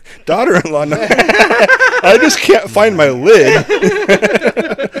groping your daughter-in-law. No, I just can't find my lid.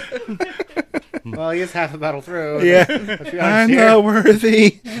 Well, he is half a battle through. Yeah. I'm not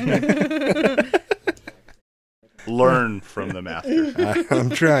worthy. Learn from the master.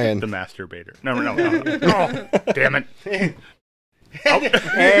 I'm trying. The masturbator. No. Oh, damn it. And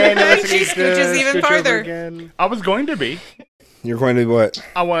she scooches even farther. I was going to be. You're going to what?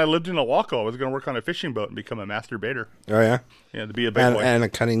 When I lived in Oahu, I was going to work on a fishing boat and become a masturbator. Oh, yeah? Yeah, to be a big boy. And a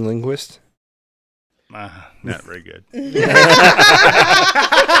cunning linguist? Not very good.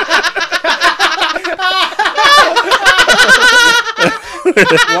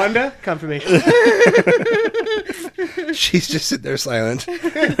 Wanda, confirmation. She's just sitting there silent.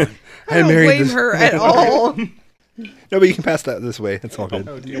 I don't blame her at all. No, but you can pass that this way. It's all good.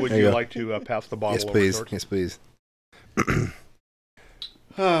 Would There you go. like to pass the bottle Yes, over please. towards- Yes, please.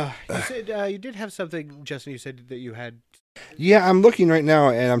 You said you did have something, Justin. You said that you had. Yeah, I'm looking right now,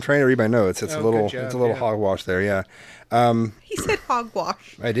 and I'm trying to read my notes. It's Oh, a little, good job, it's a little yeah. hogwash there. Yeah, He said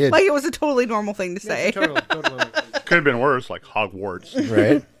hogwash. I did. Like it was a totally normal thing to say. Totally. Could have been worse, like Hogwarts.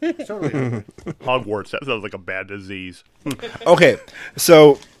 Right? Totally. Hogwarts. That sounds like a bad disease. Okay,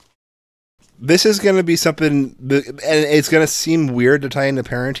 so this is going to be something, and it's going to seem weird to tie into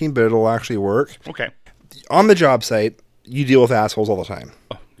parenting, but it'll actually work. Okay. On the job site, you deal with assholes all the time.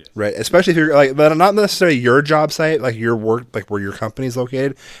 Right, especially if you're like, but not necessarily your job site, like your work, like where your company's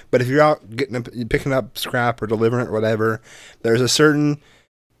located. But if you're out picking up scrap or delivering it or whatever, there's a certain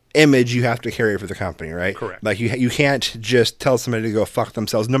image you have to carry for the company, right? Correct. Like you can't just tell somebody to go fuck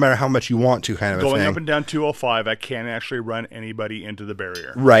themselves, no matter how much you want to, kind of a Going thing. up and down 205, I can't actually run anybody into the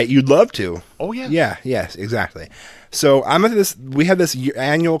barrier. Right, you'd love to. Oh, yeah. Yeah, yes, exactly. So I'm at this. We have this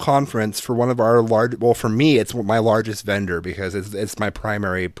annual conference for one of our large. Well, for me, it's my largest vendor because it's my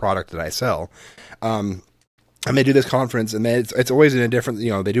primary product that I sell. And they do this conference, and it's always in a different.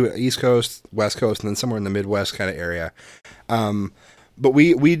 They do it East Coast, West Coast, and then somewhere in the Midwest kind of area. But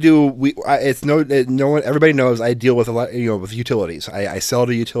it's no one. Everybody knows I deal with a lot. With utilities. I sell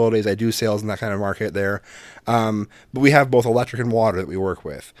to utilities. I do sales in that kind of market there. But we have both electric and water that we work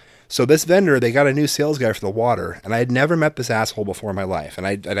with. So this vendor, they got a new sales guy for the water, and I had never met this asshole before in my life. And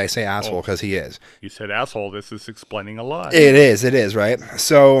I say asshole because he is. You said asshole. This is explaining a lot. It is, right?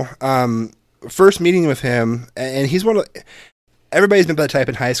 So, first meeting with him, and he's one of everybody's been that type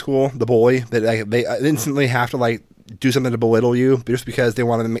in high school, the bully that they instantly have to do something to belittle you just because they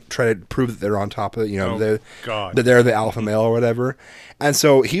want to try to prove that they're on top of it, that they're the alpha male or whatever. And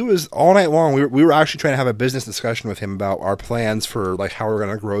so he was all night long. We were actually trying to have a business discussion with him about our plans for like how we're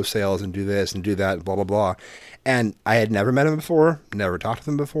going to grow sales and do this and do that and blah, blah, blah. And I had never met him before, never talked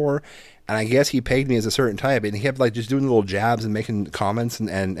to him before. And I guess he pegged me as a certain type, and he kept like just doing little jabs and making comments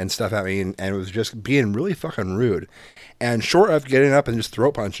and stuff at me, and it was just being really fucking rude. And short of getting up and just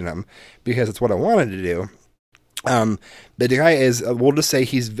throat punching him, because it's what I wanted to do, the guy is, we'll just say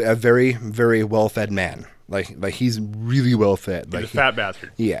he's a very, very well-fed man. Like he's really well-fed. He's like a fat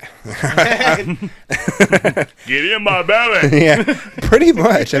bastard. Yeah. Get in my belly. Yeah, pretty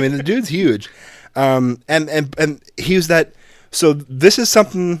much. I mean, the dude's huge. And he was that. So this is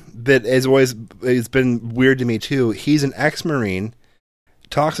something that has been weird to me too. He's an ex-Marine,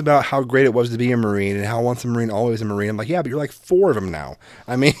 talks about how great it was to be a Marine and how once a Marine, always a Marine. I'm like, yeah, but you're like 4 of them now.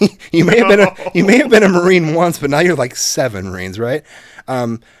 I mean, you may have been a Marine once, but now you're like 7 Marines, right?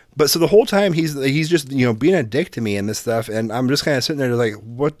 But so the whole time he's just, being a dick to me and this stuff. And I'm just kind of sitting there like,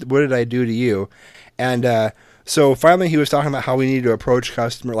 what did I do to you? And, so finally he was talking about how we needed to approach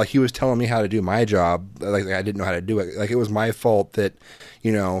customer. Like he was telling me how to do my job. Like I didn't know how to do it. Like it was my fault that,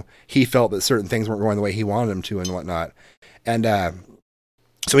 he felt that certain things weren't going the way he wanted them to and whatnot. And,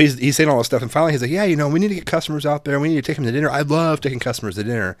 so he's saying all this stuff. And finally he's like, yeah, we need to get customers out there. We need to take them to dinner. I love taking customers to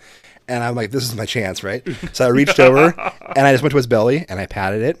dinner. And I'm like, this is my chance, right? So I reached over and I just went to his belly and I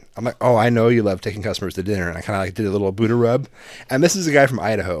patted it. I'm like, oh, I know you love taking customers to dinner. And I kind of like did a little Buddha rub. And this is a guy from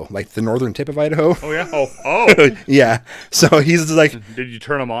Idaho, like the northern tip of Idaho. Oh, yeah? Oh. Yeah. So he's just like... Did you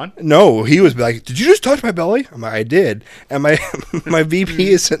turn him on? No, he was like, did you just touch my belly? I'm like, I did. And my VP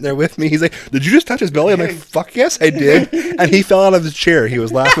is sitting there with me. He's like, did you just touch his belly? I'm like, fuck yes, I did. And he fell out of his chair. He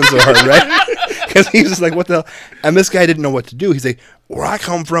was laughing so hard, right? Because he was just like, what the hell? And this guy didn't know what to do. He's like, where I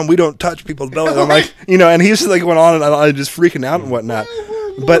come from, we don't touch people's bellies. I'm like, and he was just like going on and I just freaking out and whatnot.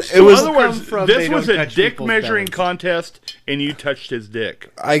 But it was... In other words, this was a dick measuring contest and you touched his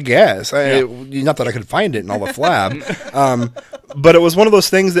dick. I guess. Not that I could find it in all the flab. But it was one of those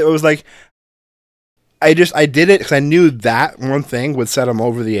things that was like, I did it because I knew that one thing would set him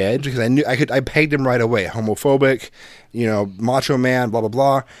over the edge because I pegged him right away. Homophobic, macho man, blah, blah,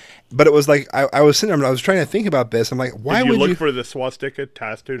 blah. But it was like, I was sitting there and I was trying to think about this. I'm like, why would you... Did you look for the swastika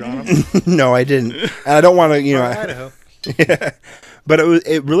tattooed on him? No, I didn't. And I don't want to, Idaho. Yeah. But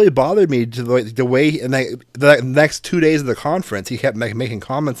it really bothered me to the way, and the next 2 days of the conference, he kept making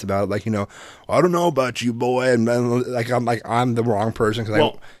comments about it, like, I don't know about you, boy. And I'm the wrong person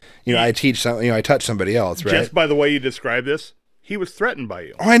because I teach something, I touch somebody else, right? Just by the way you describe this, he was threatened by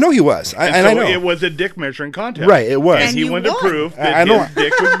you. Oh, I know he was. I know. It was a dick measuring contest. Right, it was. And he wanted to prove that his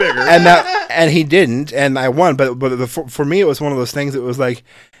dick was bigger. And he didn't, and I won. But for me, it was one of those things that was like,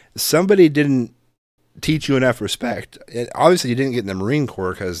 somebody didn't teach you enough respect. Obviously, you didn't get in the Marine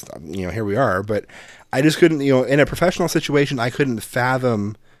Corps because, here we are. But I just couldn't, in a professional situation, I couldn't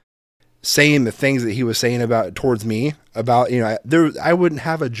fathom saying the things that he was saying towards me about, I wouldn't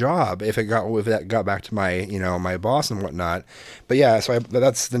have a job if that got back to my, my boss and whatnot. But yeah, so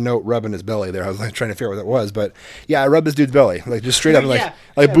that's the note rubbing his belly there. I was like trying to figure out what that was, but yeah, I rubbed this dude's belly, like just straight up,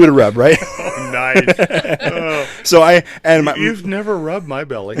 like Buddha rub, right? Oh, nice. So you've never rubbed my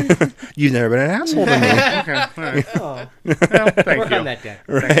belly. You've never been an asshole to me. Okay, all right. Oh. Well, thank Work you. on that, Dad.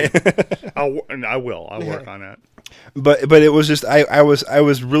 Right. I will. I'll work on that. But it was just I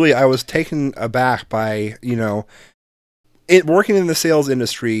was taken aback by working in the sales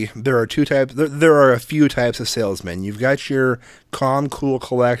industry. There are two types. There are a few types of salesmen. You've got your calm, cool,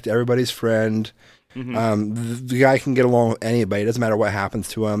 collect, everybody's friend. Mm-hmm. The guy can get along with anybody. It doesn't matter what happens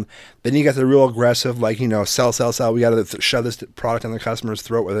to him. Then you got the real aggressive, like, sell. We got to shove this product down the customer's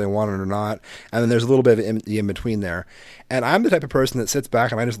throat whether they want it or not. And then there's a little bit of in between there. And I'm the type of person that sits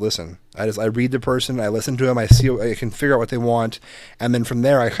back and I just listen. I read the person, I listen to them, I can figure out what they want, and then from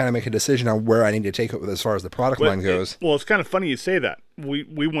there I kind of make a decision on where I need to take it as far as the product line goes. It's kind of funny you say that.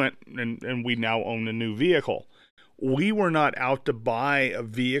 We went and we now own a new vehicle. We were not out to buy a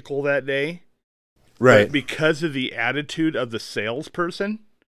vehicle that day. Right. But because of the attitude of the salesperson,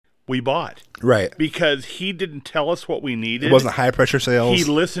 we bought. Right. Because he didn't tell us what we needed. It wasn't high pressure sales. He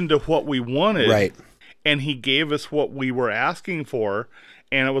listened to what we wanted. Right. And he gave us what we were asking for.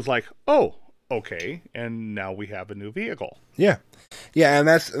 And it was like, oh, okay. And now we have a new vehicle. Yeah. Yeah, and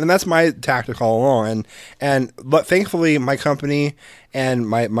that's my tactic all along. But thankfully my company and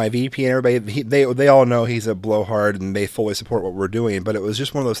my VP and everybody, they all know he's a blowhard and they fully support what we're doing. But it was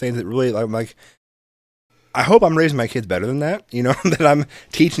just one of those things that really, I'm like, I hope I'm raising my kids better than that. You know, that I'm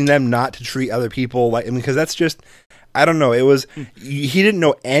teaching them not to treat other people like, because that's just, I don't know. It was, he didn't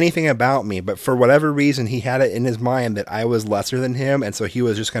know anything about me, but for whatever reason, he had it in his mind that I was lesser than him, and so he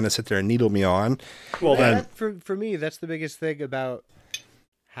was just going to sit there and needle me on. Well, then, for me, that's the biggest thing about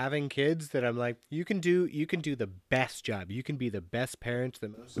having kids, that I'm like, you can do the best job. You can be the best parents, the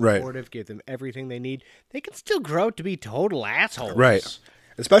most supportive, give them everything they need. They can still grow up to be total assholes. Right.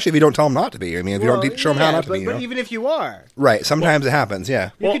 Especially if you don't tell them not to be. I mean, if you don't show them how not to be. But even if you are. Right. Sometimes it happens, yeah.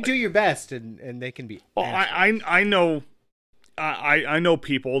 You can do your best, and they can be assholes. I know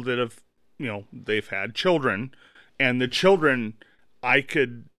people that have, they've had children, and the children, I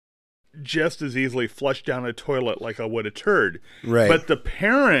could just as easily flush down a toilet like I would a turd. Right. But the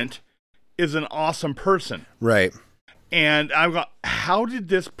parent is an awesome person. Right. And I've got, how did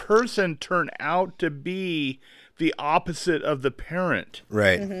this person turn out to be the opposite of the parent?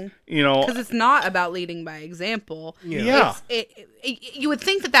 Right. Mm-hmm. Because it's not about leading by example. Yeah. You would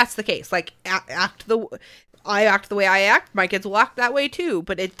think that that's the case. Like, I act the way I act, my kids will act that way too.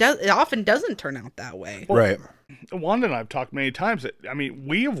 But it often doesn't turn out that way. Well, right. Wanda and I've talked many times that,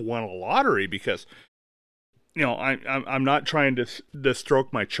 we have won a lottery because, I'm not trying to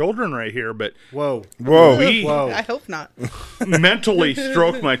stroke my children right here, but whoa, I hope not. Mentally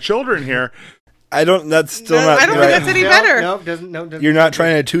stroke my children here. I don't. That's still not. I don't think that's any better. No, doesn't. You're not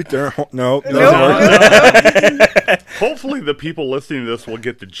trying to toot their. No. Hopefully, the people listening to this will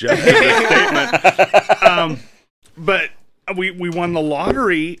get the gist of this statement. But we won the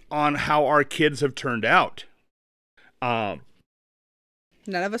lottery on how our kids have turned out. None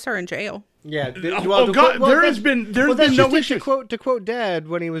of us are in jail. Yeah. God, there's been no issue. To quote Dad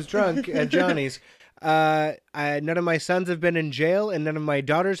when he was drunk at Johnny's. None of my sons have been in jail, and none of my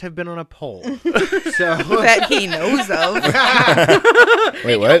daughters have been on a pole. So that he knows of.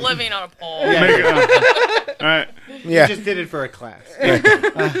 Wait, what? Living on a pole. Yeah. All right. Yeah. He just did it for a class.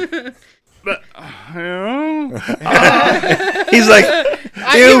 But he's like,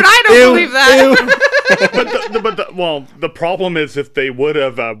 even I don't believe that. the problem is if they would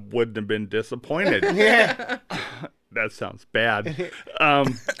have, I wouldn't have been disappointed. Yeah. That sounds bad.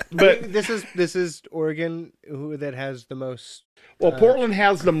 But this is Oregon that has the most. Well, Portland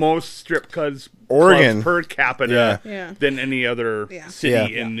has the most strip clubs per capita than any other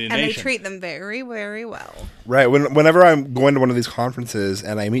city in the nation. And they treat them very, very well. Right. Whenever I'm going to one of these conferences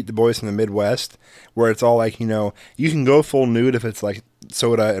and I meet the boys from the Midwest, where it's all like, you can go full nude if it's like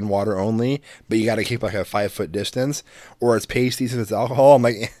soda and water only, but you got to keep like a 5-foot distance, or it's pasties if it's alcohol. I'm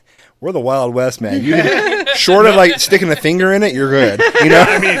like, we're the Wild West, man. You short of like sticking a finger in it, you're good.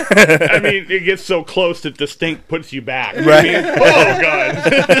 I mean, it gets so close that the stink puts you back. Right. Oh God!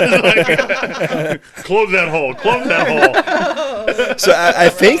 Close that hole. Close that hole. So I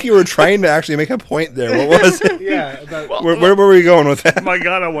think you were trying to actually make a point there. What was it? Yeah. Where were we going with that? My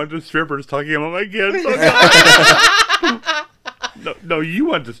God, I went to strippers talking about my kids. Oh, God. No, you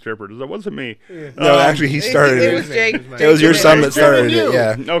went to strippers. That wasn't me. Yeah. No, actually, he started it. It was Jake. It was your son that started it.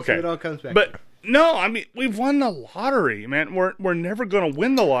 Yeah. Okay. It all comes back. But no, we've won the lottery, man. We're never going to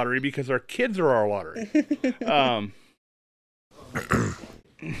win the lottery because our kids are our lottery.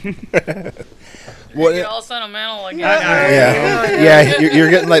 Well, get all sentimental again. Yeah. You're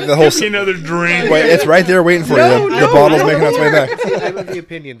getting like the whole. Another drink. Wait, it's right there waiting for you. The bottle's making its way back. I'm of the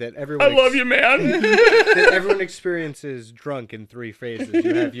opinion that everyone. I love you, man. That everyone experiences drunk in 3 phases.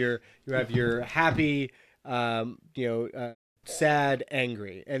 You have your happy, sad,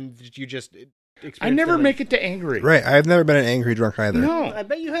 angry, and you just. I never make it to angry. Right. I've never been an angry drunk either. No, I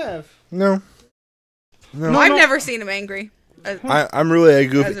bet you have. No. I've never seen him angry. I'm really a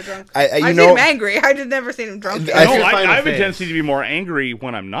goofy. As a drunk. I've seen him angry. I just never seen him drunk. I have a tendency to be more angry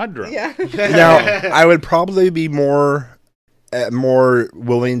when I'm not drunk. Yeah. Now, I would probably be more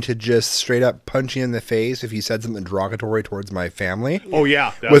willing to just straight up punch you in the face if you said something derogatory towards my family. Oh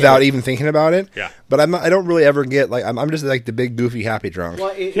yeah, without even thinking about it. Yeah. But I don't really ever get like I'm just like the big goofy happy drunk.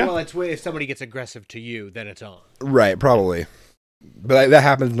 Well, it's if somebody gets aggressive to you, then it's on. Right, probably. But that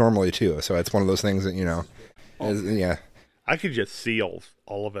happens normally too. So it's one of those things that yeah. I could just see all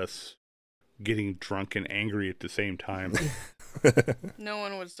of us getting drunk and angry at the same time. No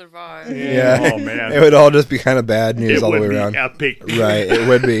one would survive. Yeah. Oh man, it would all just be kind of bad news all the way around. Epic. Right, it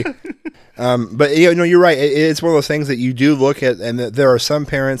would be. But you're right. It's one of those things that you do look at, and there are some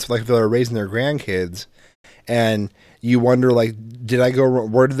parents like that are raising their grandkids, and you wonder like, did I go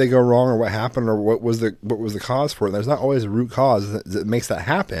wrong? Where did they go wrong, or what happened, or what was the cause for it? There's not always a root cause that makes that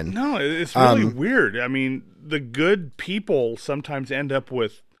happen. No, it's really weird. I mean, the good people sometimes end up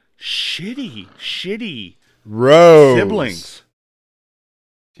with shitty Rose. siblings.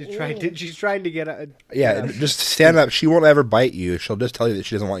 She's trying to get a. Yeah, just stand up. She won't ever bite you. She'll just tell you that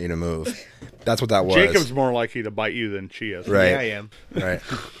she doesn't want you to move. That's what that was. Jacob's more likely to bite you than she is. Right. Yeah, I am. Right.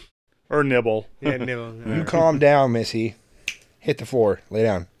 Or nibble. Yeah, nibble. You calm down, Missy. Hit the floor. Lay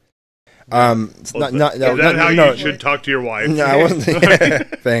down. It's not, is that how you should talk to your wife? No, I wasn't.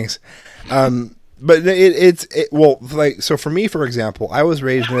 Thanks. But it's like, so for me, for example, I was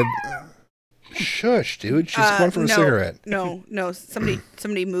raised in a... Shush, dude. She's going for a cigarette. No.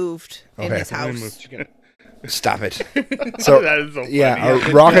 Somebody moved in Okay. this house. Stop it. So, That is so funny.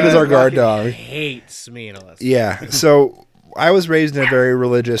 yeah, Rocket is our guard dog. Hates me and Alyssa. Yeah. So I was raised in a very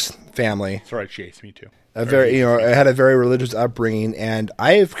religious family. That's right, she hates me too. I had a very religious upbringing, and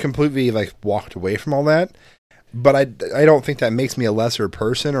I've completely walked away from all that. But I don't think that makes me a lesser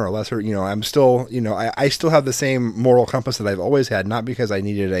person or a lesser, I'm still, I still have the same moral compass that I've always had, not because I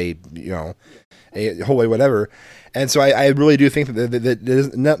needed a holy whatever. And so I really do think that it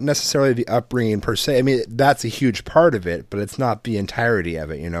isn't not necessarily the upbringing per se. I mean, that's a huge part of it, but it's not the entirety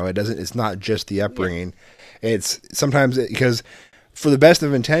of it. It's not just the upbringing. It's sometimes because for the best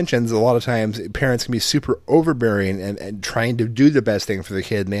of intentions, a lot of times parents can be super overbearing and trying to do the best thing for the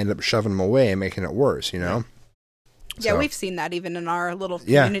kid, and they end up shoving them away and making it worse, Yeah, So. we've seen that even in our little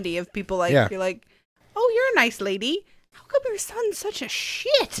community of people you're like, oh, you're a nice lady. How come your son's such a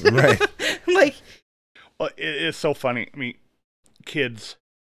shit? Right. Like, Well, it's so funny. I mean, kids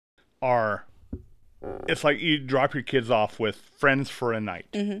are. It's like you drop your kids off with friends for a night,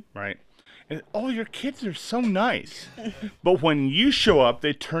 right? And your kids are so nice, but when you show up,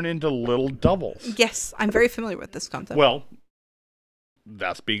 they turn into little doubles. yes, I'm very familiar with this concept. Well,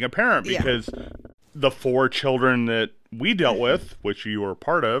 that's being a parent because the 4 children that we dealt with, which you were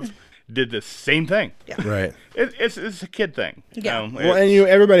part of, did the same thing. Yeah. Right. It's a kid thing. Yeah. Well, and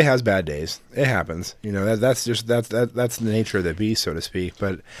everybody has bad days. It happens. That's the nature of the beast, so to speak.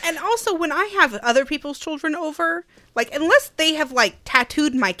 But And also, when I have other people's children over, unless they have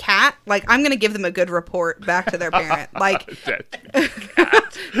tattooed my cat, I'm going to give them a good report back to their parent. That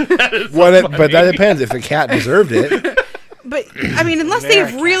is so but that depends if the cat deserved it. But I mean, unless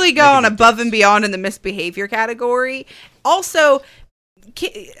they've really gone above and beyond in the misbehavior category. Also,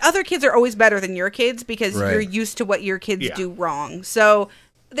 other kids are always better than your kids because you're used to what your kids do wrong. So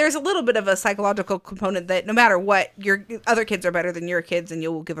there's a little bit of a psychological component that no matter what, your other kids are better than your kids, and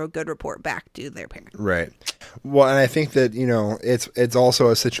you'll give a good report back to their parent. Right. Well, and I think that it's also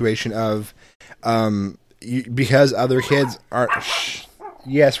a situation of because other kids are.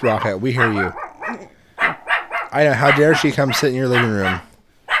 Yes, Rocket, we hear you. I know. How dare she come sit in your living room?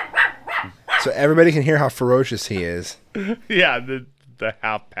 So everybody can hear how ferocious he is. Yeah, the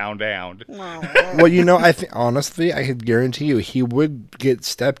half-pound hound. Well, I think honestly, I could guarantee you he would get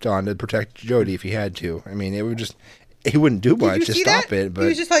stepped on to protect Jody if he had to. I mean, he wouldn't do much to stop it, but he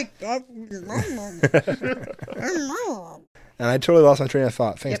was just like, and I totally lost my train of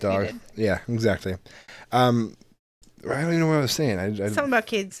thought. Thanks, Yep, you dog. did. Yeah, exactly. I don't even know what I was saying. something about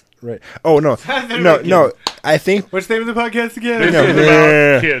kids. Right. Oh no, no. I think. What's the name of the podcast again? This is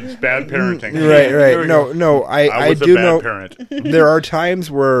about kids, bad parenting. Right. No. I was do a bad know. parent. There are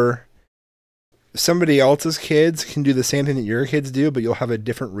times where somebody else's kids can do the same thing that your kids do, but you'll have a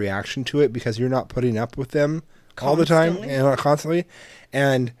different reaction to it because you're not putting up with them all the time and constantly,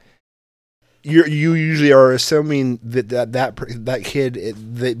 and you usually are assuming that kid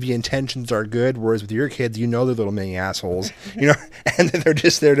the intentions are good, whereas with your kids, they're little mini assholes, and they're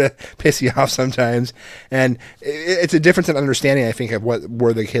just there to piss you off sometimes, and it's a difference in understanding, I think, of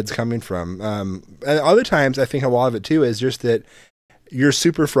where the kid's coming from. And other times, I think a lot of it too is just that you're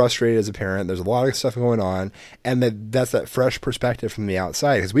super frustrated as a parent. There's a lot of stuff going on, and that's that fresh perspective from the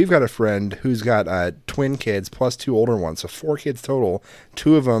outside. Because we've got a friend who's got twin kids plus 2 older ones, so 4 kids total.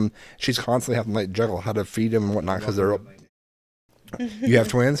 2 of them, she's constantly having to juggle how to feed them and whatnot because they're. You have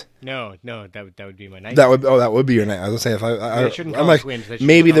twins? No, that would be my night. That would be your night. I was gonna say if shouldn't I'm call like twins. They should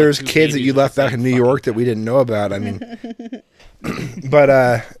maybe call there's two kids that you babies left with the back in same New York that we didn't know about. I mean, but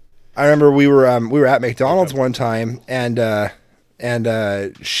I remember we were at McDonald's one time and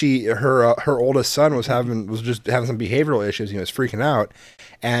her oldest son was just having some behavioral issues. He was freaking out,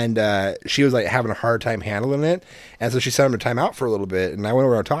 and she was having a hard time handling it, and so she sent him to timeout for a little bit. And I went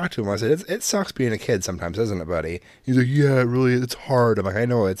over and talked to him. I said, "It sucks being a kid sometimes, doesn't it, buddy?" He's like, "Yeah, it really, it's hard." I'm like, "I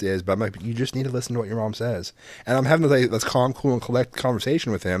know it is," but I'm like, "You just need to listen to what your mom says." And I'm having this calm, cool, and collect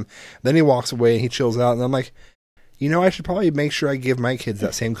conversation with him. Then he walks away and he chills out, and I'm like, I should probably make sure I give my kids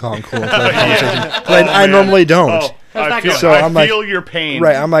that same calm, cool, and collect conversation. But I normally don't. I feel your pain.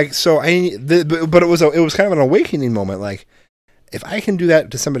 Right. I'm like, but it was kind of an awakening moment. if I can do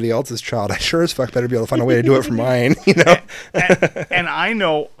that to somebody else's child, I sure as fuck better be able to find a way to do it for mine, you know? And I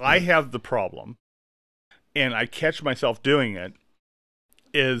know I have the problem, and I catch myself doing it,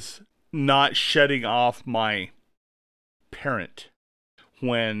 is not shutting off my parent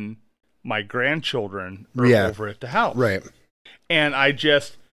when my grandchildren are over at the house. Right. And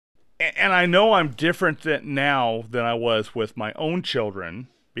I know I'm different now than I was with my own children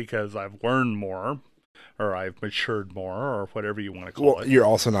because I've learned more, or I've matured more, or whatever you want to call it. You're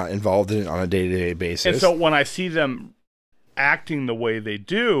also not involved in it on a day-to-day basis. And so when I see them acting the way they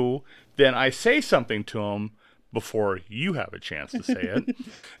do, then I say something to them before you have a chance to say it.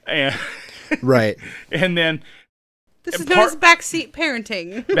 And right. And then... This is known as backseat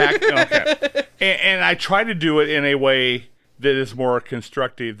parenting. Okay. And I try to do it in a way that is more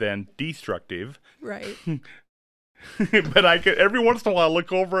constructive than destructive. Right. But every once in a while I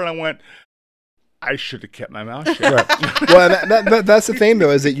look over and I went, I should have kept my mouth shut. Right. Well, that's the thing,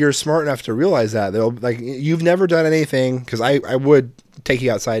 though, is that you're smart enough to realize that. Like, you've never done anything, because I would take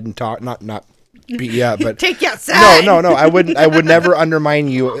you outside and talk, not beat you up, but take you outside. No, I would never undermine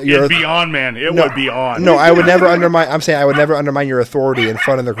you. It'd be on, man. It would be on. No, I would never undermine. I'm saying I would never undermine your authority in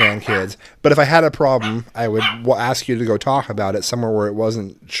front of the grandkids. But if I had a problem, I would ask you to go talk about it somewhere where it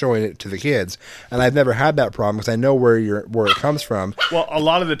wasn't showing it to the kids. And I've never had that problem because I know where it comes from. Well, a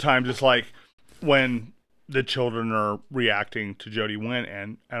lot of the times it's like when the children are reacting to Jody Wynn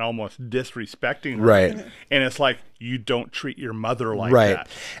and almost disrespecting her. Right. And it's like, you don't treat your mother like right. that.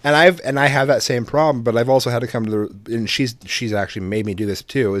 And I have that same problem, but I've also had to come to and she's actually made me do this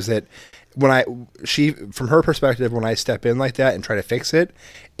too, is that from her perspective, when I step in like that and try to fix it,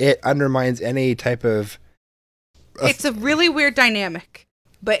 it undermines any type of... It's a really weird dynamic,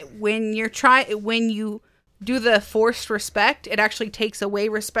 but when you do the forced respect, it actually takes away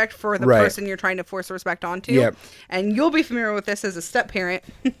respect for the person you're trying to force respect onto. Yep. And you'll be familiar with this as a step parent.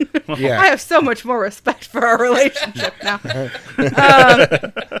 Yeah. I have so much more respect for our relationship now.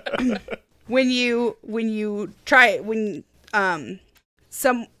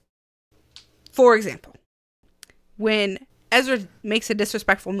 For example, when Ezra makes a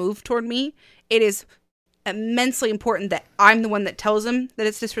disrespectful move toward me, it is immensely important that I'm the one that tells him that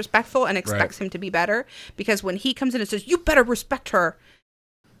it's disrespectful and expects him to be better, because when he comes in and says, you better respect her,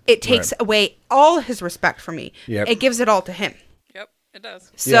 it takes away all his respect for me. Yep. It gives it all to him. Yep, it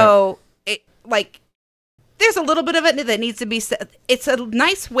does. So there's a little bit of it that needs to be said. It's a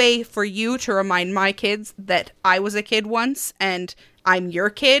nice way for you to remind my kids that I was a kid once and I'm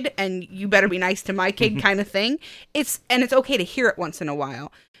your kid and you better be nice to my kid kind of thing. It's okay to hear it once in a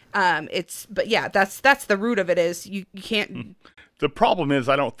while. That's the root of it, is you can't. The problem is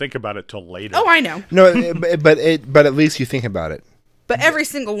I don't think about it till later. Oh, I know. No, but at least you think about it. But every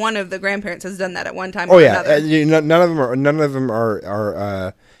single one of the grandparents has done that at one time or or another. Another. None of them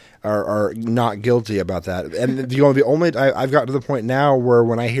are not guilty about that. And the only I've gotten to the point now where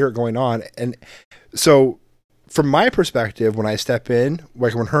when I hear it going on, and so from my perspective, when I step in,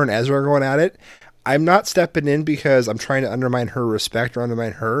 like when her and Ezra are going at it, I'm not stepping in because I'm trying to undermine her respect or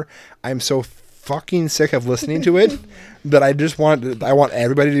undermine her. I'm so fucking sick of listening to it that I want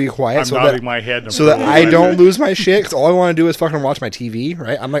everybody to be quiet. I'm nodding my head so that I don't lose my shit. Because all I want to do is fucking watch my TV,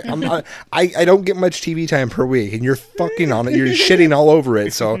 right? I don't get much TV time per week, and you're fucking on it. You're shitting all over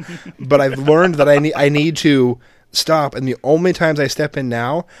it. So, but I've learned that I need to stop, and the only times I step in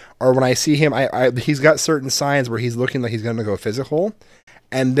now are when I see him. He's got certain signs where he's looking like he's going to go physical.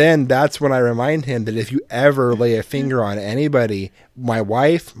 And then that's when I remind him that if you ever lay a finger on anybody, my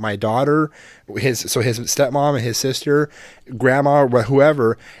wife, my daughter, his stepmom and his sister, grandma,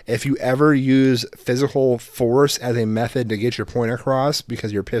 whoever, if you ever use physical force as a method to get your point across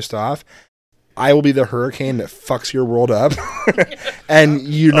because you're pissed off, I will be the hurricane that fucks your world up. And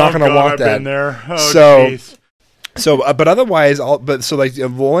you're not going to want that. I've been there. Geez. But otherwise,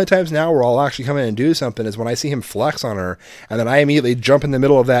 the only times now where I'll actually come in and do something is when I see him flex on her, and then I immediately jump in the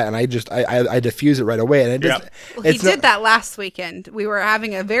middle of that, and I diffuse it right away. And he did that last weekend. We were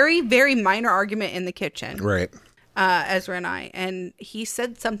having a very, very minor argument in the kitchen, right? Ezra and I, and he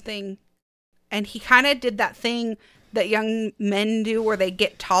said something, and he kind of did that thing that young men do where they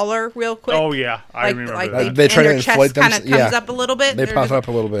get taller real quick. Oh yeah, I remember that. They try and to their chest kind of comes up a little bit. They pop up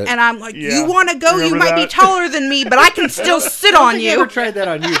a little bit. And I'm like, you want to go? You might be taller than me, but I can still sit on you. I never tried that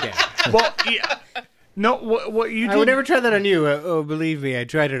on you, Dan. Well, yeah. No, what you did... I would never try that on you. Oh, believe me, I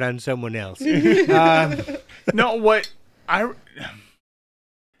tried it on someone else. No, what... I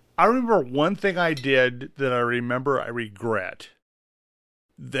remember one thing I did that I remember I regret.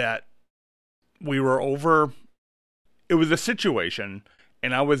 That we were over... It was a situation,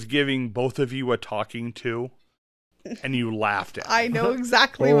 and I was giving both of you a talking to and you laughed at me. I know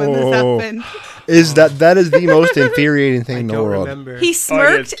exactly when this happened. That is the most infuriating thing in the world. Remember. He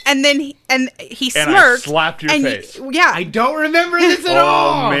smirked, and then he And I smirked. slapped your and face. yeah. I don't remember this at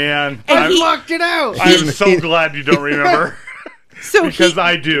all. Oh, man. And I he- blocked it out. I'm so glad you don't remember. So because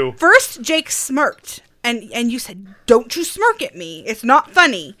I do. First, Jake smirked, and you said, "Don't you smirk at me? It's not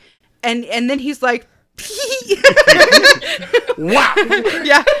funny." And then he's like, Wow.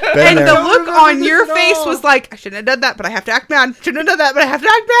 yeah. Been And there. the look on this your at face all. was like, "I shouldn't have done that, but I have to act mad. Shouldn't have done that, but I have to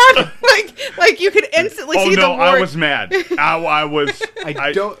act mad." like you could instantly Oh, see the no, word. I was mad. I was.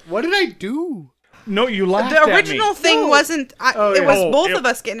 I don't. What did I do? No, you laughed The at me. original thing wasn't. Oh, it yeah. was Oh, both it- of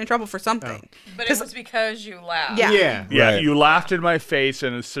us getting in trouble for something. But it was because you laughed. Yeah. Yeah. Yeah, Right. you laughed in my face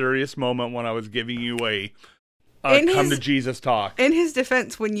in a serious moment when I was giving you a In come his- to Jesus talk. In his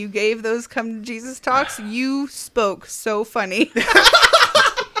defense, when you gave those come to Jesus talks, you spoke so funny.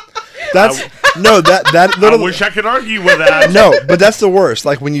 That's that I little. wish I could argue with that. No, but that's the worst.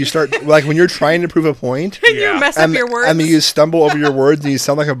 Like when you start, like when you're trying to prove a point, And Yeah. you mess up your words. I mean, you stumble over your words and you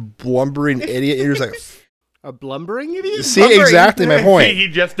sound like a blumbering idiot. You're just like, A blumbering idiot? see, Blumbering. exactly my See, point. he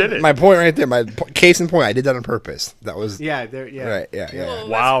just did it. My point right there. My case in point. I did that on purpose. That was Yeah, there. Yeah. right. Yeah, yeah. Well,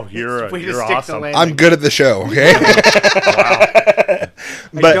 Wow, you're Way to you're stick the awesome. landing. I'm good at the show. Okay. I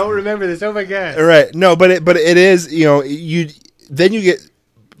but don't remember this. Oh my god. right, no, but it is. You know, you then you get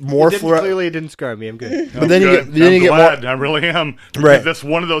more Clearly, it didn't scar me. I'm good. But then you Good. get then I'm you get glad. more. I really am. Right. Because that's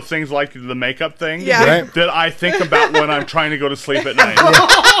one of those things like the makeup thing Yeah. Right. that I think about when I'm trying to go to sleep at night.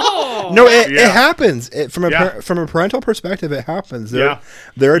 No, it Yeah. happens. From a Yeah. from a parental perspective, it happens. Yeah.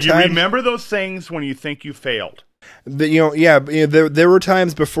 There are You times. remember those things when you think you failed. There were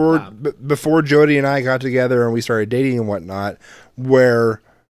times before Jody and I got together and we started dating and whatnot, where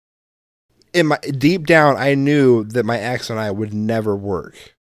in my deep down I knew that my ex and I would never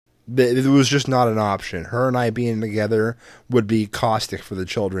work. That it was just not an option. Her and I being together would be caustic for the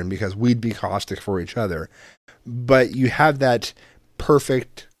children because we'd be caustic for each other. But you have that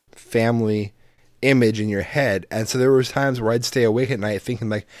perfect family image in your head, and so there was times where I'd stay awake at night thinking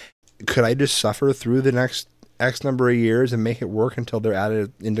like, could I just suffer through the next X number of years and make it work until they're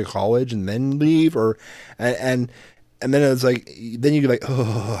added into college and then leave, or and then it was like, then you're like,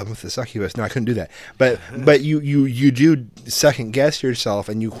 oh, I'm with the succubus. No, I couldn't do that. But you do second guess yourself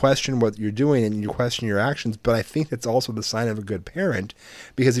and you question what you're doing and you question your actions. But I think that's also the sign of a good parent,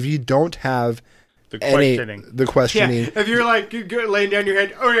 because if you don't have The questioning. the questioning, Yeah. If you're like you're laying down your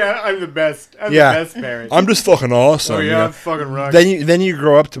head, oh yeah, I'm the best. I'm Yeah. the best parent. I'm just fucking awesome. Oh you yeah, know? I'm fucking rock. Then you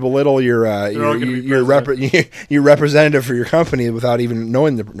grow up to belittle your all gonna be your representative for your company without even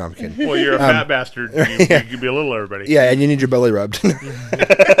knowing the. No, I'm kidding. Well, you're a fat bastard. You belittle everybody. Yeah, and you need your belly rubbed.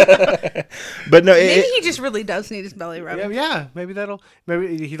 But no, Maybe he just really does need his belly rubbed. yeah, maybe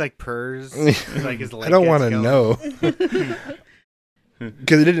he like purrs. Like his leg I don't gets want to going. know.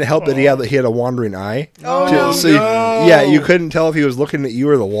 Because it didn't help that he had a wandering eye. Oh So no! you couldn't tell if he was looking at you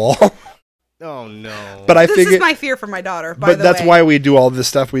or the wall. Oh no! But I This figured, is my fear for my daughter. By but the that's way. why we do all this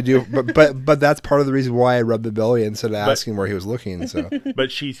stuff we do. But that's part of the reason why I rubbed the belly instead of asking where he was looking. So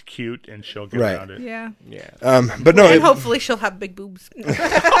But she's cute and she'll get Right. around it. Yeah. Yeah. but no, And it- hopefully she'll have big boobs.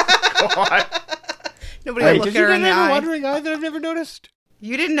 God. Nobody will Hey, look did at you her in guys the have a eye. wandering eye that I've never noticed?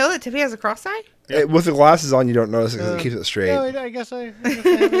 You didn't know that Tippy has a cross eye? with the glasses on, you don't notice it because it keeps it straight. No, I guess I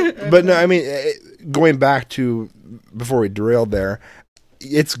haven't. But no, I mean, going back to before we derailed there,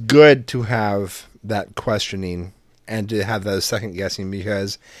 it's good to have that questioning and to have that second guessing,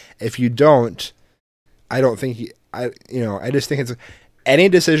 because if you don't, I don't think I just think it's any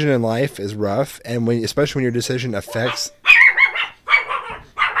decision in life is rough, and especially when your decision affects.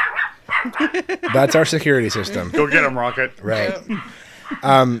 That's our security system. Go get him, Rocket. Right.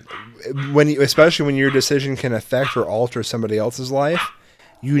 Especially when your decision can affect or alter somebody else's life,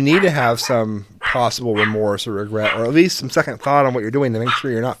 you need to have some possible remorse or regret, or at least some second thought on what you're doing to make sure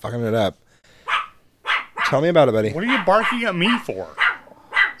you're not fucking it up. Tell me about it, buddy. What are you barking at me for?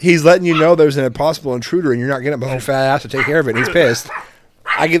 He's letting you know there's an impossible intruder and you're not getting up behind your fat ass to take care of it. He's pissed.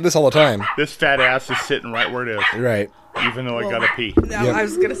 I get this all the time. This fat ass is sitting right where it is, Right. even though I gotta pee. No, Yep. I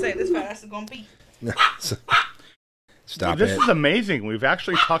was going to say, this fat ass is going to pee. Stop This it. is amazing. We've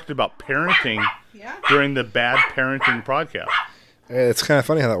actually talked about parenting Yeah. during the Bad Parenting podcast. It's kind of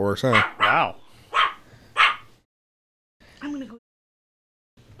funny how that works, huh? Wow. I'm going to go.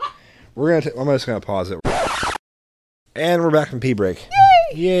 I'm just gonna pause it. And we're back from pee break.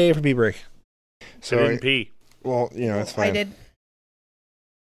 Yay from pee break. So I didn't pee. Well, it's fine. I did.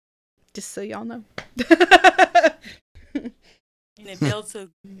 Just so y'all know. And it felt so.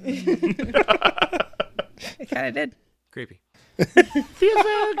 I kind of did. Creepy. Feels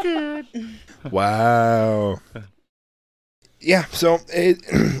so good. Wow. Yeah, so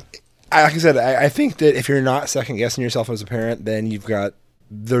like I said, I think that if you're not second guessing yourself as a parent, then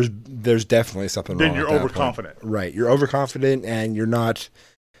there's definitely something wrong. Then you're at that overconfident. point. Right. You're overconfident, and you're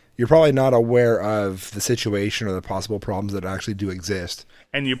probably not aware of the situation or the possible problems that actually do exist.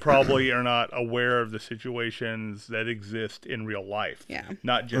 And you probably are not aware of the situations that exist in real life. Yeah.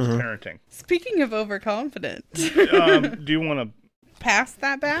 Not just parenting. Speaking of overconfident, Do you want to pass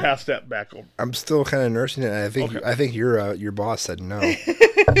that back? pass that back over? I'm still kind of nursing it. And I think your boss said no.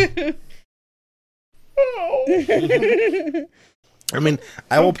 I mean,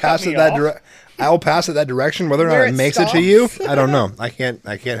 I will pass it that I will pass it that direction. Whether or not it makes it to you, I don't know. I can't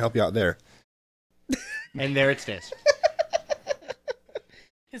help you out there. And there it stays.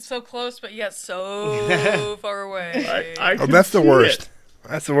 It's so close, but yet so far away. I can That's the see worst. it.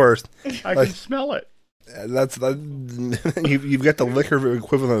 That's the worst. I can smell it. You've got the liquor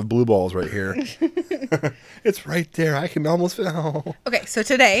equivalent of blue balls right here. It's right there. I can almost feel. Okay, so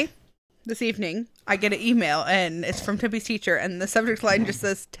this evening, I get an email, and it's from Tempe's teacher, and the subject line just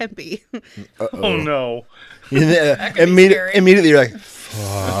says Tempe. Oh no! Immediately, you're like,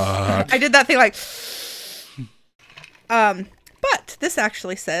 "Fuck!" I did that thing like, But this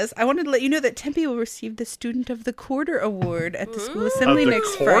actually says, I wanted to let you know that Tempe will receive the Student of the Quarter award at the school assembly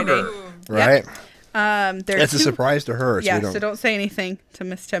next Friday. Right. Yep. It's a surprise to her. So don't say anything to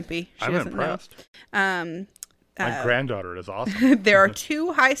Miss Tempe. I'm impressed. My granddaughter is awesome. There are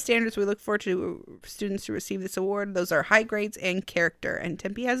 2 high standards we look for to students to receive this award. Those are high grades and character, and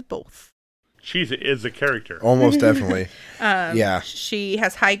Tempe has both. She is a character. Almost definitely. Yeah. She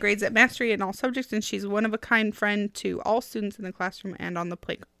has high grades at mastery in all subjects, and she's one of a kind friend to all students in the classroom and on the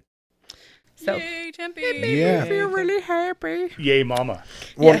playground. So, Yay, Tempe! Yeah. I feel really happy. Yay, mama.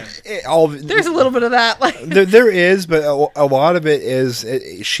 Well, there's a little bit of that. Like there is, but a lot of it is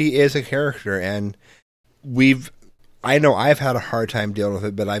she is a character, and I know I've had a hard time dealing with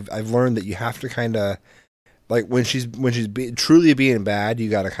it, but I've learned that you have to kind of, like, when she's truly being bad, you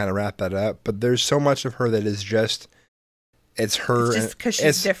got to kind of wrap that up. But there's so much of her that is just, it's her. It's just because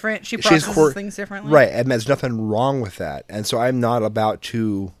she's different. She processes things differently. Right, and there's nothing wrong with that. And so I'm not about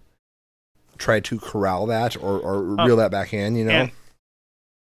to try to corral that or reel that back in, you know?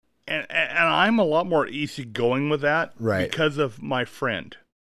 And I'm a lot more easygoing with that, right? Because of my friend.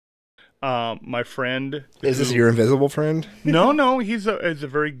 My friend. Is this your invisible friend? No, he's a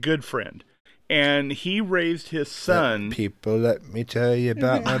very good friend. And he raised his son. People, let me tell you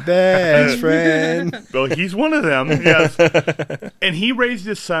about my best friend. Well, he's one of them, yes. And he raised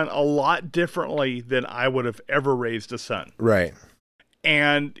his son a lot differently than I would have ever raised a son. Right.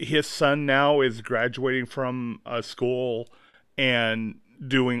 And his son now is graduating from a school and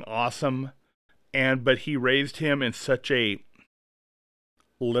doing awesome. But he raised him in such a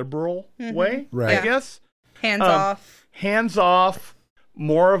liberal way, right? I guess. Hands off. Hands off.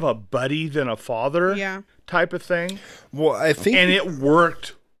 More of a buddy than a father type of thing. Well, I think... And it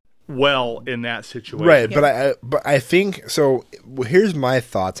worked well in that situation. Right, but I think... So, here's my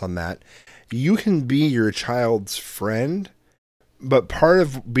thoughts on that. You can be your child's friend, but part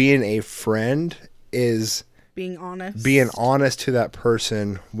of being a friend is... Being honest. Being honest to that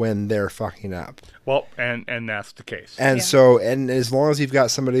person when they're fucking up. Well, and that's the case. And so, and as long as you've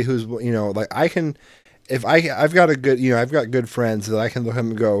got somebody who's, you know, like I can... If I've got I've got good friends that I can look at them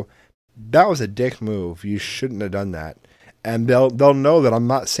and go, that was a dick move. You shouldn't have done that. And they'll know that I'm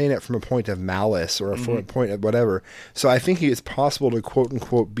not saying it from a point of malice or from a point of whatever. So I think it's possible to quote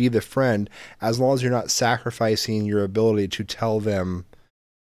unquote be the friend as long as you're not sacrificing your ability to tell them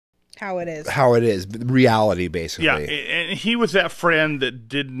how it is. Reality, basically. Yeah, and he was that friend that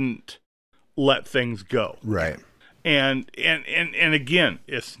didn't let things go. Right. And again,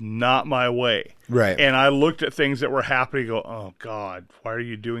 it's not my way. Right. And I looked at things that were happening and go, oh God, why are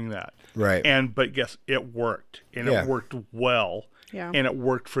you doing that? Right. But guess it worked. And it worked well. Yeah. And it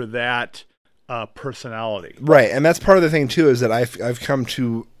worked for that personality. Right. And that's part of the thing too, is that I've come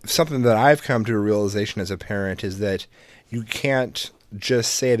to something that I've come to a realization as a parent is that you can't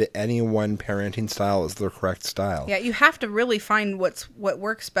just say that any one parenting style is the correct style. Yeah, you have to really find what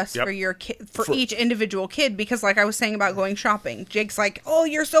works best for your kid, for each individual kid. Because, like I was saying about going shopping, Jake's like, "Oh,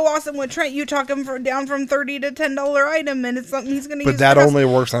 you're so awesome with Trent. You talk him down from $30 to $10 item, and it's something he's going to use." But that only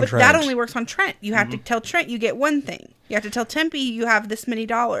works on Trent. That only works on Trent. You have to tell Trent you get one thing. You have to tell Tempe you have this many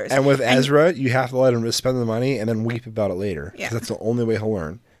dollars. And with Ezra, you have to let him spend the money and then weep about it later. Yeah, that's the only way he'll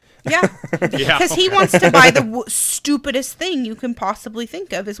learn. Yeah, because he wants to buy the stupidest thing you can possibly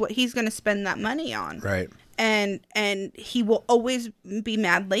think of is what he's going to spend that money on. Right. And he will always be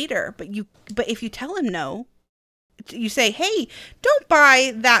mad later. But if you tell him no, you say, hey, don't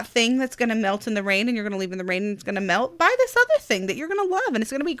buy that thing that's going to melt in the rain and you're going to leave in the rain and it's going to melt. Buy this other thing that you're going to love and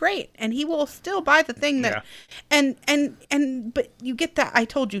it's going to be great. And he will still buy the thing that, but you get that I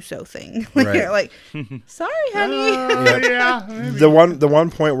told you so thing. Right. You're like, sorry, honey. The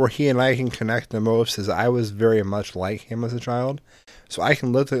one point where he and I can connect the most is I was very much like him as a child. So I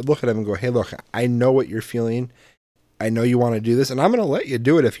can look at him and go, hey, look, I know what you're feeling. I know you want to do this, and I'm going to let you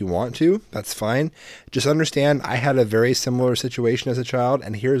do it if you want to. That's fine. Just understand I had a very similar situation as a child,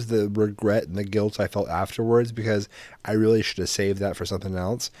 and here's the regret and the guilt I felt afterwards because I really should have saved that for something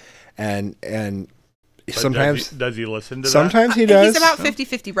else. And sometimes... Does he listen to sometimes that? he does. He's about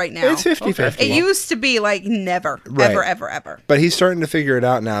 50-50 right now. It's 50-50. It used to be like never, ever. But he's starting to figure it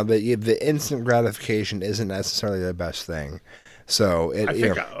out now, but the instant gratification isn't necessarily the best thing. So I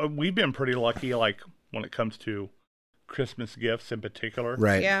think we've been pretty lucky, like when it comes to Christmas gifts in particular,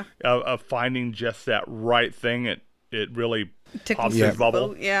 right? Yeah, of finding just that right thing. It really tickles pops his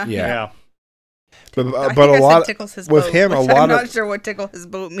bubble. Yeah. But a lot tickles his with boat, him, I'm not sure what tickle his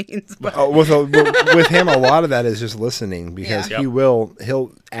boat means. But. With him, a lot of that is just listening because he'll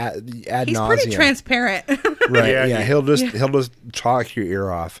add He's nauseam. pretty transparent, right? Yeah, he'll just talk your ear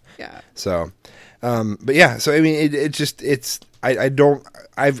off. Yeah. So, but yeah, so I mean, I've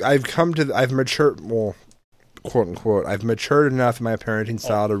matured, well, quote unquote, I've matured enough in my parenting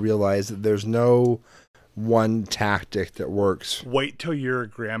style to realize that there's no one tactic that works. Wait till you're a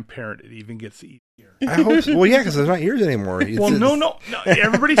grandparent; it even gets easier. I hope so. Well, yeah, because there's not yours anymore. No.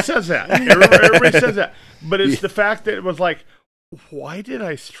 Everybody says that. Everybody says that. But it's the fact that it was like, why did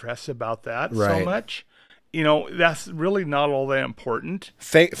I stress about that so much? You know, that's really not all that important.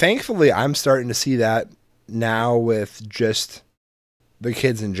 Thankfully, I'm starting to see that now with just the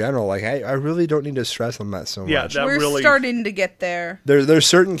kids in general. Like, I really don't need to stress on that so much. We're starting to get there. There's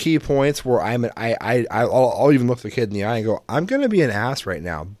certain key points where I'll even look the kid in the eye and go, I'm going to be an ass right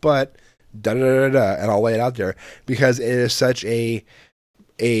now, but and I'll lay it out there because it is such a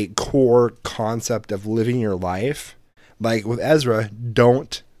core concept of living your life. Like with Ezra,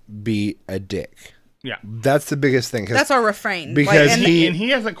 don't be a dick. Yeah, that's the biggest thing. That's our refrain. Because he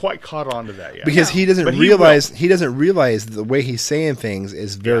hasn't quite caught on to that yet. Because he doesn't realize the way he's saying things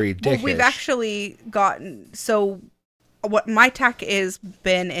is very dickish. Well, we've actually gotten what my tack is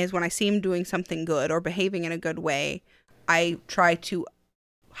when I see him doing something good or behaving in a good way, I try to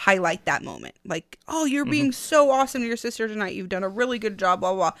highlight that moment. Like, oh, you're being so awesome to your sister tonight. You've done a really good job,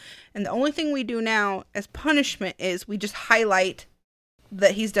 blah, blah. And the only thing we do now as punishment is we just highlight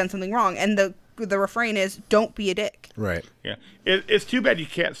that he's done something wrong. And the refrain is, don't be a dick. Right. Yeah. It's too bad you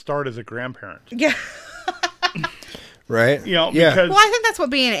can't start as a grandparent. Yeah. Right? You know, because... Well, I think that's what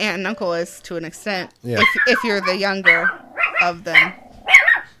being an aunt and uncle is to an extent. Yeah. If you're the younger of them.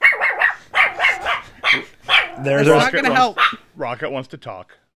 That's not going to help. Rocket wants to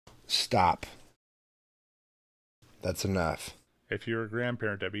talk. Stop. That's enough. If you're a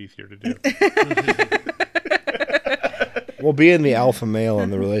grandparent, that'd be easier to do. Well, being the alpha male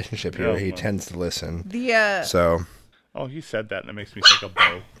in the relationship here, he tends to listen. Oh, you said that, and it makes me think of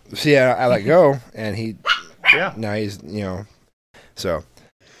Bo. So yeah, I let go, and he. Yeah. Now he's So.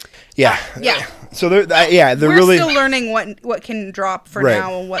 Yeah. Yeah. So we're really still learning what can drop for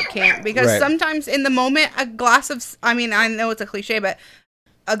now and what can't, because sometimes in the moment I know it's a cliche, but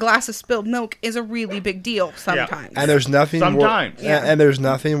a glass of spilled milk is a really big deal sometimes. And there's nothing and there's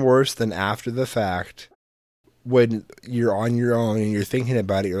nothing worse than after the fact when you're on your own and you're thinking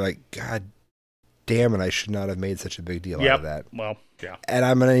about it, you're like, God damn it, I should not have made such a big deal out of that. Well, yeah. And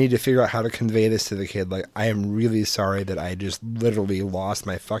I'm going to need to figure out how to convey this to the kid. Like, I am really sorry that I just literally lost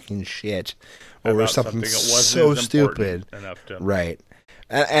my fucking shit over something so stupid. Right.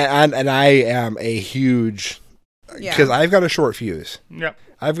 And I am a huge... Because I've got a short fuse. Yep.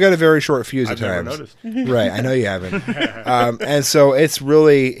 I've got a very short fuse at times. Never noticed. Right, I know you haven't. And so it's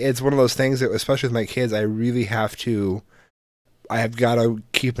one of those things that, especially with my kids, I have got to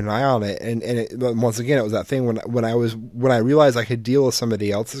keep an eye on it. And once again, it was that thing when I realized I could deal with somebody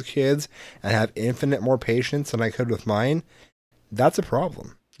else's kids and have infinite more patience than I could with mine. That's a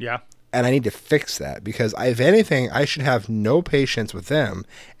problem. Yeah. And I need to fix that because if anything, I should have no patience with them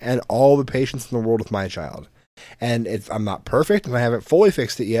and all the patience in the world with my child. And I'm not perfect and I haven't fully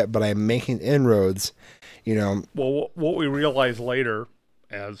fixed it yet, but I'm making inroads, Well, what we realized later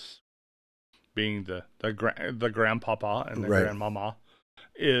as being the grandpapa and the grandmama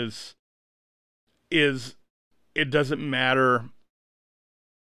is it doesn't matter.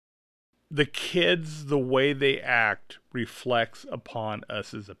 The kids, the way they act reflects upon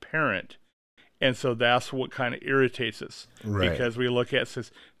us as a parent. And so that's what kind of irritates us. Right. Because we look at it,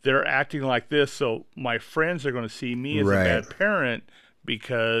 says, they're acting like this, so my friends are going to see me as Right. a bad parent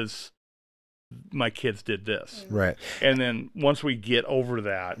because my kids did this. Right. And then once we get over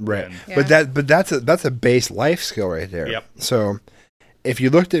that, Right. then, But that's a base life skill right there. Yep. So if you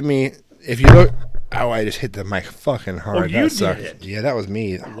looked at me, oh, I just hit the mic fucking hard. Oh, you that did sucked. it. Yeah, that was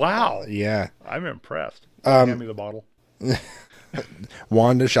me. Wow. Yeah. I'm impressed. Hand me the bottle.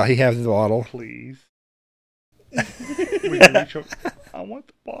 Wanda, shall he have the bottle? Please. I want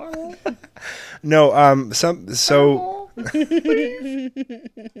the bottle. No,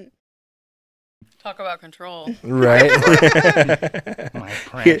 Talk about control. right. My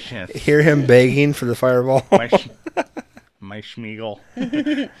precious. Hear him begging for the fireball. My Schmeagol.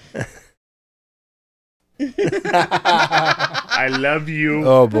 I love you.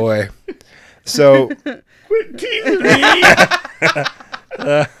 Oh boy. So Quit teasing me.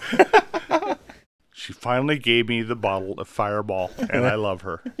 She finally gave me the bottle of Fireball, and I love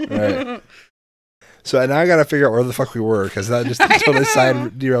her. right. So now I got to figure out where the fuck we were because that just totally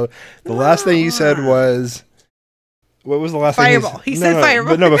side derailed. The last thing you said was, what was the last Fireball. thing? He said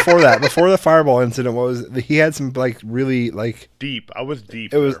fireball. But no, before that, before the fireball incident, what was he had some like really like Deep. I was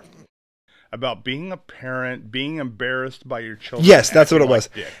deep. It was there. About being a parent, being embarrassed by your children. Yes, that's what it acting was.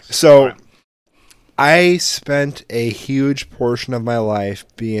 like dicks. So Right. I spent a huge portion of my life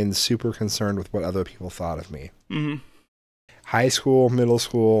being super concerned with what other people thought of me. Mhm. High school, middle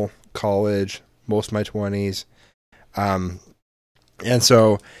school, college, most of my 20s. And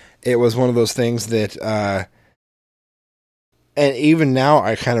so it was one of those things that, and even now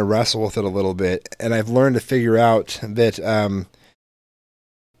I kind of wrestle with it a little bit. And I've learned to figure out that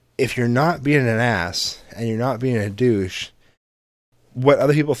if you're not being an ass and you're not being a douche, what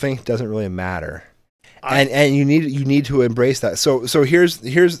other people think doesn't really matter. And you need to embrace that. So here's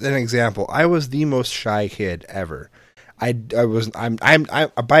an example. I was the most shy kid ever. I'm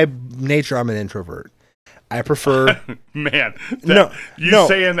by nature I'm an introvert. I prefer Man. No,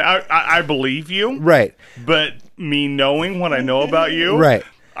 saying I believe you. Right. But me knowing what I know about you. Right.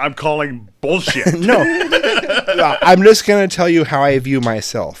 I'm calling bullshit. No. I'm just going to tell you how I view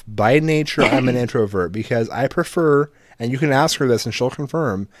myself. By nature I'm an introvert because I prefer, and you can ask her this and she'll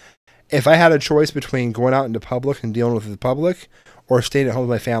confirm, if I had a choice between going out into public and dealing with the public or staying at home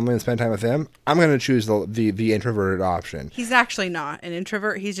with my family and spend time with them, I'm going to choose the introverted option. He's actually not an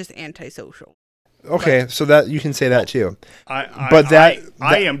introvert. He's just antisocial. Okay, so that you can say that too. I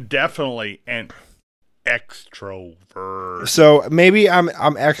am definitely an extrovert. So maybe I'm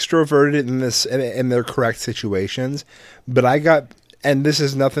extroverted in the correct situations, but and this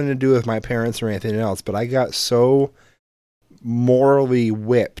has nothing to do with my parents or anything else, but I got so morally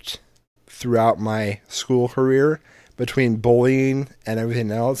whipped throughout my school career between bullying and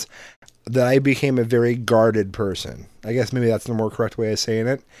everything else that I became a very guarded person. I guess maybe that's the more correct way of saying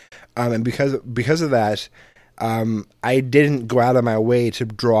it. And because of that, I didn't go out of my way to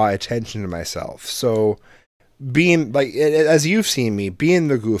draw attention to myself. So being like, as you've seen me, being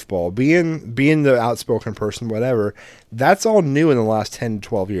the goofball, being the outspoken person, whatever, that's all new in the last 10 to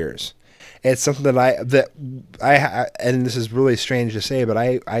 12 years. It's something that I and this is really strange to say, but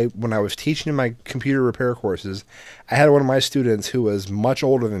I when I was teaching in my computer repair courses, I had one of my students who was much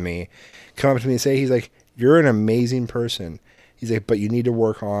older than me come up to me and say, he's like, "You're an amazing person." He's like, "But you need to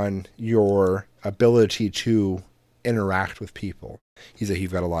work on your ability to interact with people." He's like,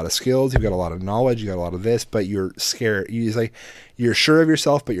 "You've got a lot of skills, you've got a lot of knowledge, you've got a lot of this, but you're scared." He's like, "You're sure of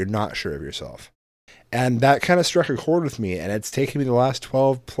yourself, but you're not sure of yourself." And that kind of struck a chord with me, and it's taken me the last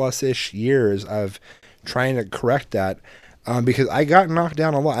 12 plus-ish years of trying to correct that because I got knocked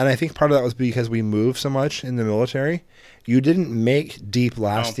down a lot. And I think part of that was because we moved so much in the military. You didn't make deep,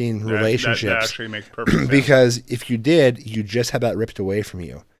 lasting relationships. That actually makes perfect sense. Because if you did, you just had that ripped away from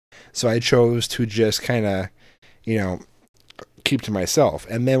you. So I chose to just kind of, keep to myself.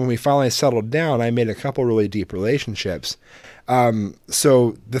 And then when we finally settled down, I made a couple really deep relationships.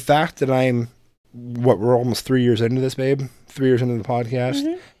 So the fact that we're almost 3 years into this, babe. 3 years into the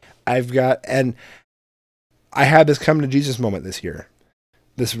podcast. Mm-hmm. I had this come to Jesus moment this year.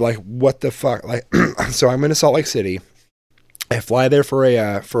 This like, what the fuck? Like, so I'm in Salt Lake City. I fly there for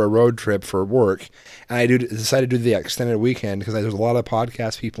a road trip for work, and I decided to do the extended weekend because there's a lot of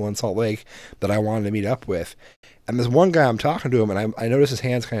podcast people in Salt Lake that I wanted to meet up with. And there's one guy I'm talking to him, and I notice his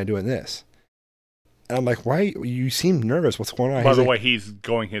hand's kind of doing this. And I'm like, "Why? You seem nervous. What's going on?" By the way, he's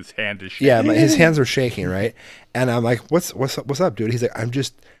going. His hand is shaking. Yeah, his hands are shaking, right? And I'm like, "What's up, dude?" He's like,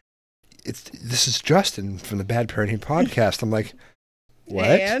 "This is Justin from the Bad Parenting Podcast." I'm like, what?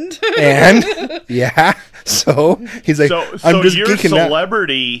 And yeah. So he's like, So I'm just your geeking out.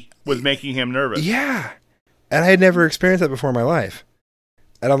 celebrity was making him nervous. Yeah. And I had never experienced that before in my life.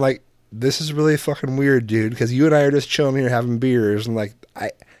 And I'm like, this is really fucking weird, dude, because you and I are just chilling here having beers, and like,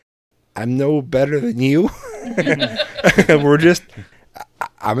 I'm no better than you. We're just,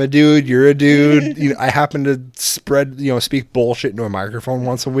 I'm a dude, you're a dude. You know, I happen to speak bullshit into a microphone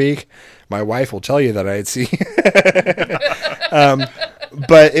once a week. My wife will tell you that I'd see.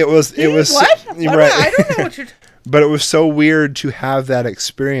 But it was what? Right. I don't know what you're. But it was so weird to have that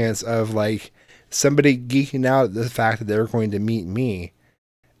experience of like somebody geeking out at the fact that they were going to meet me.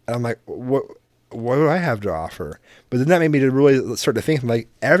 And I'm like, what do I have to offer? But then that made me to really start to think, like,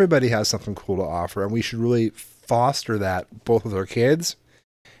 everybody has something cool to offer, and we should really foster that both with our kids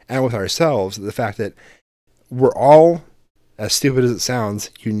and with ourselves. The fact that we're all, as stupid as it sounds,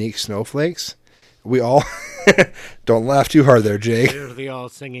 unique snowflakes. We all don't laugh too hard there, Jake. They're the all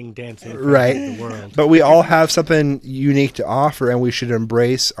singing, dancing, right? Of the world. But we all have something unique to offer, and we should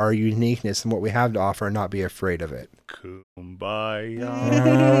embrace our uniqueness and what we have to offer, and not be afraid of it. Kumbaya,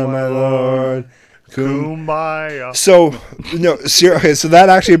 oh, my Lord. Kumbaya. So okay, so that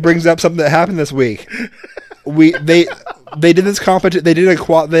actually brings up something that happened this week. They did this competition. They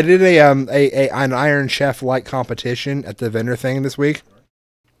did an Iron Chef like competition at the vendor thing this week,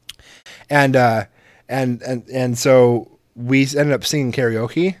 and so we ended up singing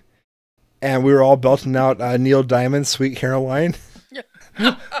karaoke, and we were all belting out Neil Diamond's "Sweet Caroline."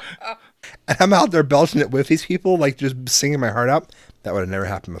 And I'm out there belching it with these people, like just singing my heart out. That would have never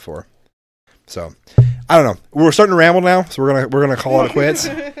happened before. So, I don't know. We're starting to ramble now, so we're gonna call it quits.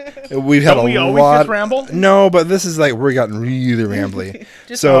 We've had Don't we always just ramble? No, but this is like we're gotten really rambly.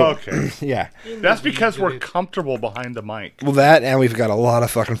 Okay. Yeah. That's because we're comfortable behind the mic. Well, that and we've got a lot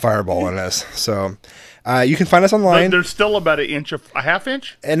of fucking fireball in us. So, you can find us online. But there's still about a half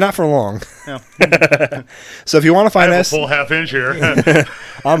inch, and not for long. Yeah. So if you want to find us, a full half inch here.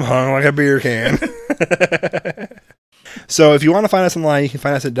 I'm hung like a beer can. So if you want to find us online, you can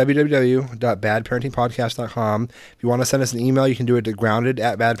find us at www.badparentingpodcast.com. If you want to send us an email, you can do it to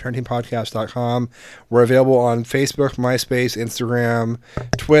grounded@badparentingpodcast.com. We're available on Facebook, MySpace, Instagram,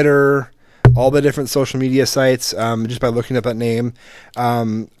 Twitter, all the different social media sites, just by looking up that name.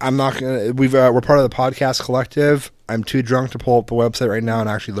 I'm not gonna. We're part of the Podcast Collective. I'm too drunk to pull up the website right now and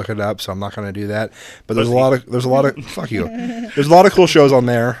actually look it up, so I'm not going to do that. But there's a lot of fuck you. There's a lot of cool shows on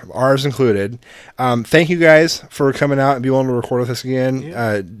there, ours included. Thank you guys for coming out and being willing to record with us again.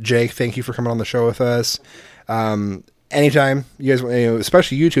 Yeah. Jake, thank you for coming on the show with us. Anytime you guys,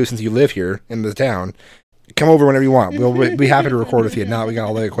 especially you two, since you live here in the town, come over whenever you want. We'll be happy to record with you. Now we got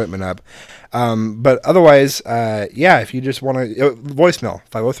all the equipment up. But otherwise, if you just want to, voicemail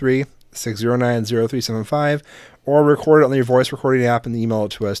 503-609-0375, or record it on your voice recording app and email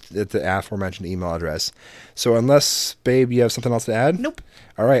it to us at the aforementioned email address. So unless, babe, you have something else to add? Nope.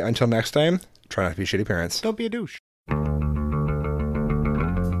 All right, until next time, try not to be shitty parents. Don't be a douche.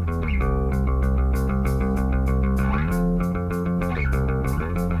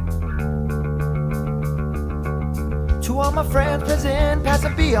 To all my friends, present, past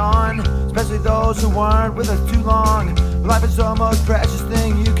and beyond, especially those who weren't with us too long. Life is the most precious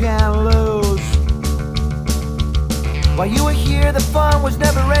thing you can lose. While you were here, the fun was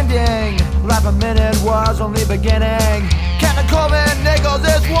never ending. Life a minute was only beginning. Captain Coleman Nichols,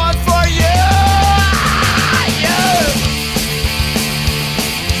 this one's for you!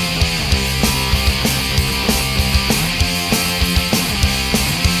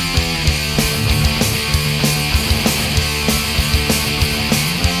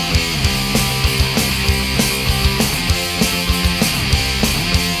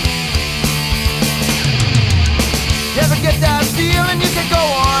 Get that feeling you can go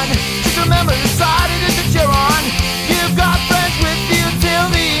on. Just remember the side it is to cheer on. You've got friends with you till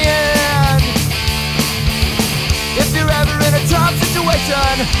the end. If you're ever in a tough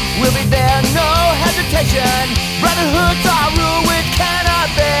situation, we'll be there, no hesitation. Brotherhood's our rule, we cannot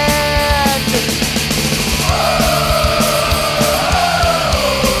bend.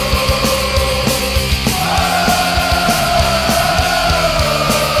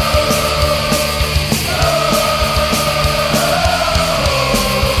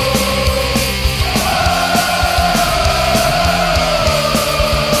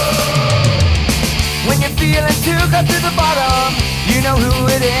 To the bottom, you know who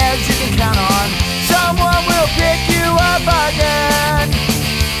it is you can count on. Someone will pick you up again.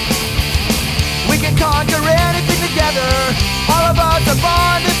 We can conquer anything together. All of us are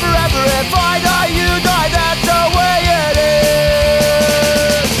bonded forever. If I die, you die, that's the way it is.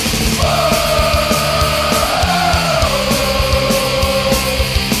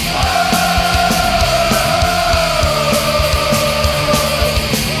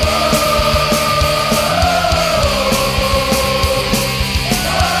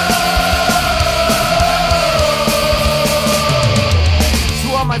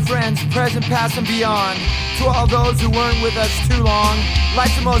 present, past, and beyond. To all those who weren't with us too long,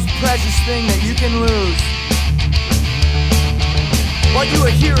 life's the most precious thing that you can lose. While you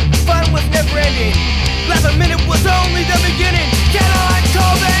were here, fun was never ending. Last a minute was only the beginning. Caroline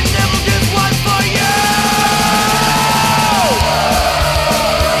Coleman never did one for you!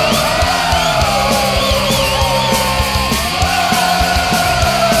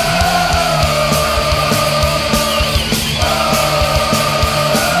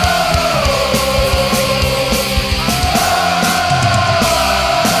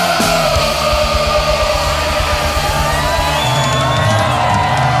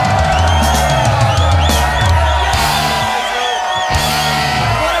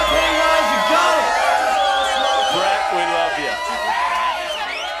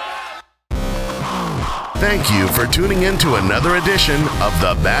 Thank you for tuning in to another edition of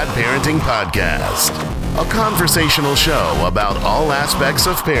the Bad Parenting Podcast, a conversational show about all aspects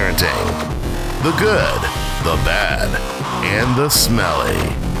of parenting. The good, the bad, and the smelly.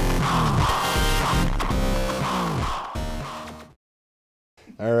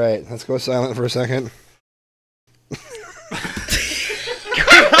 All right, let's go silent for a second.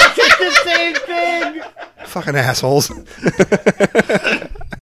 I did the same thing! Fucking assholes.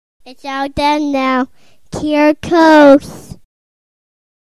 It's all done now. Here goes.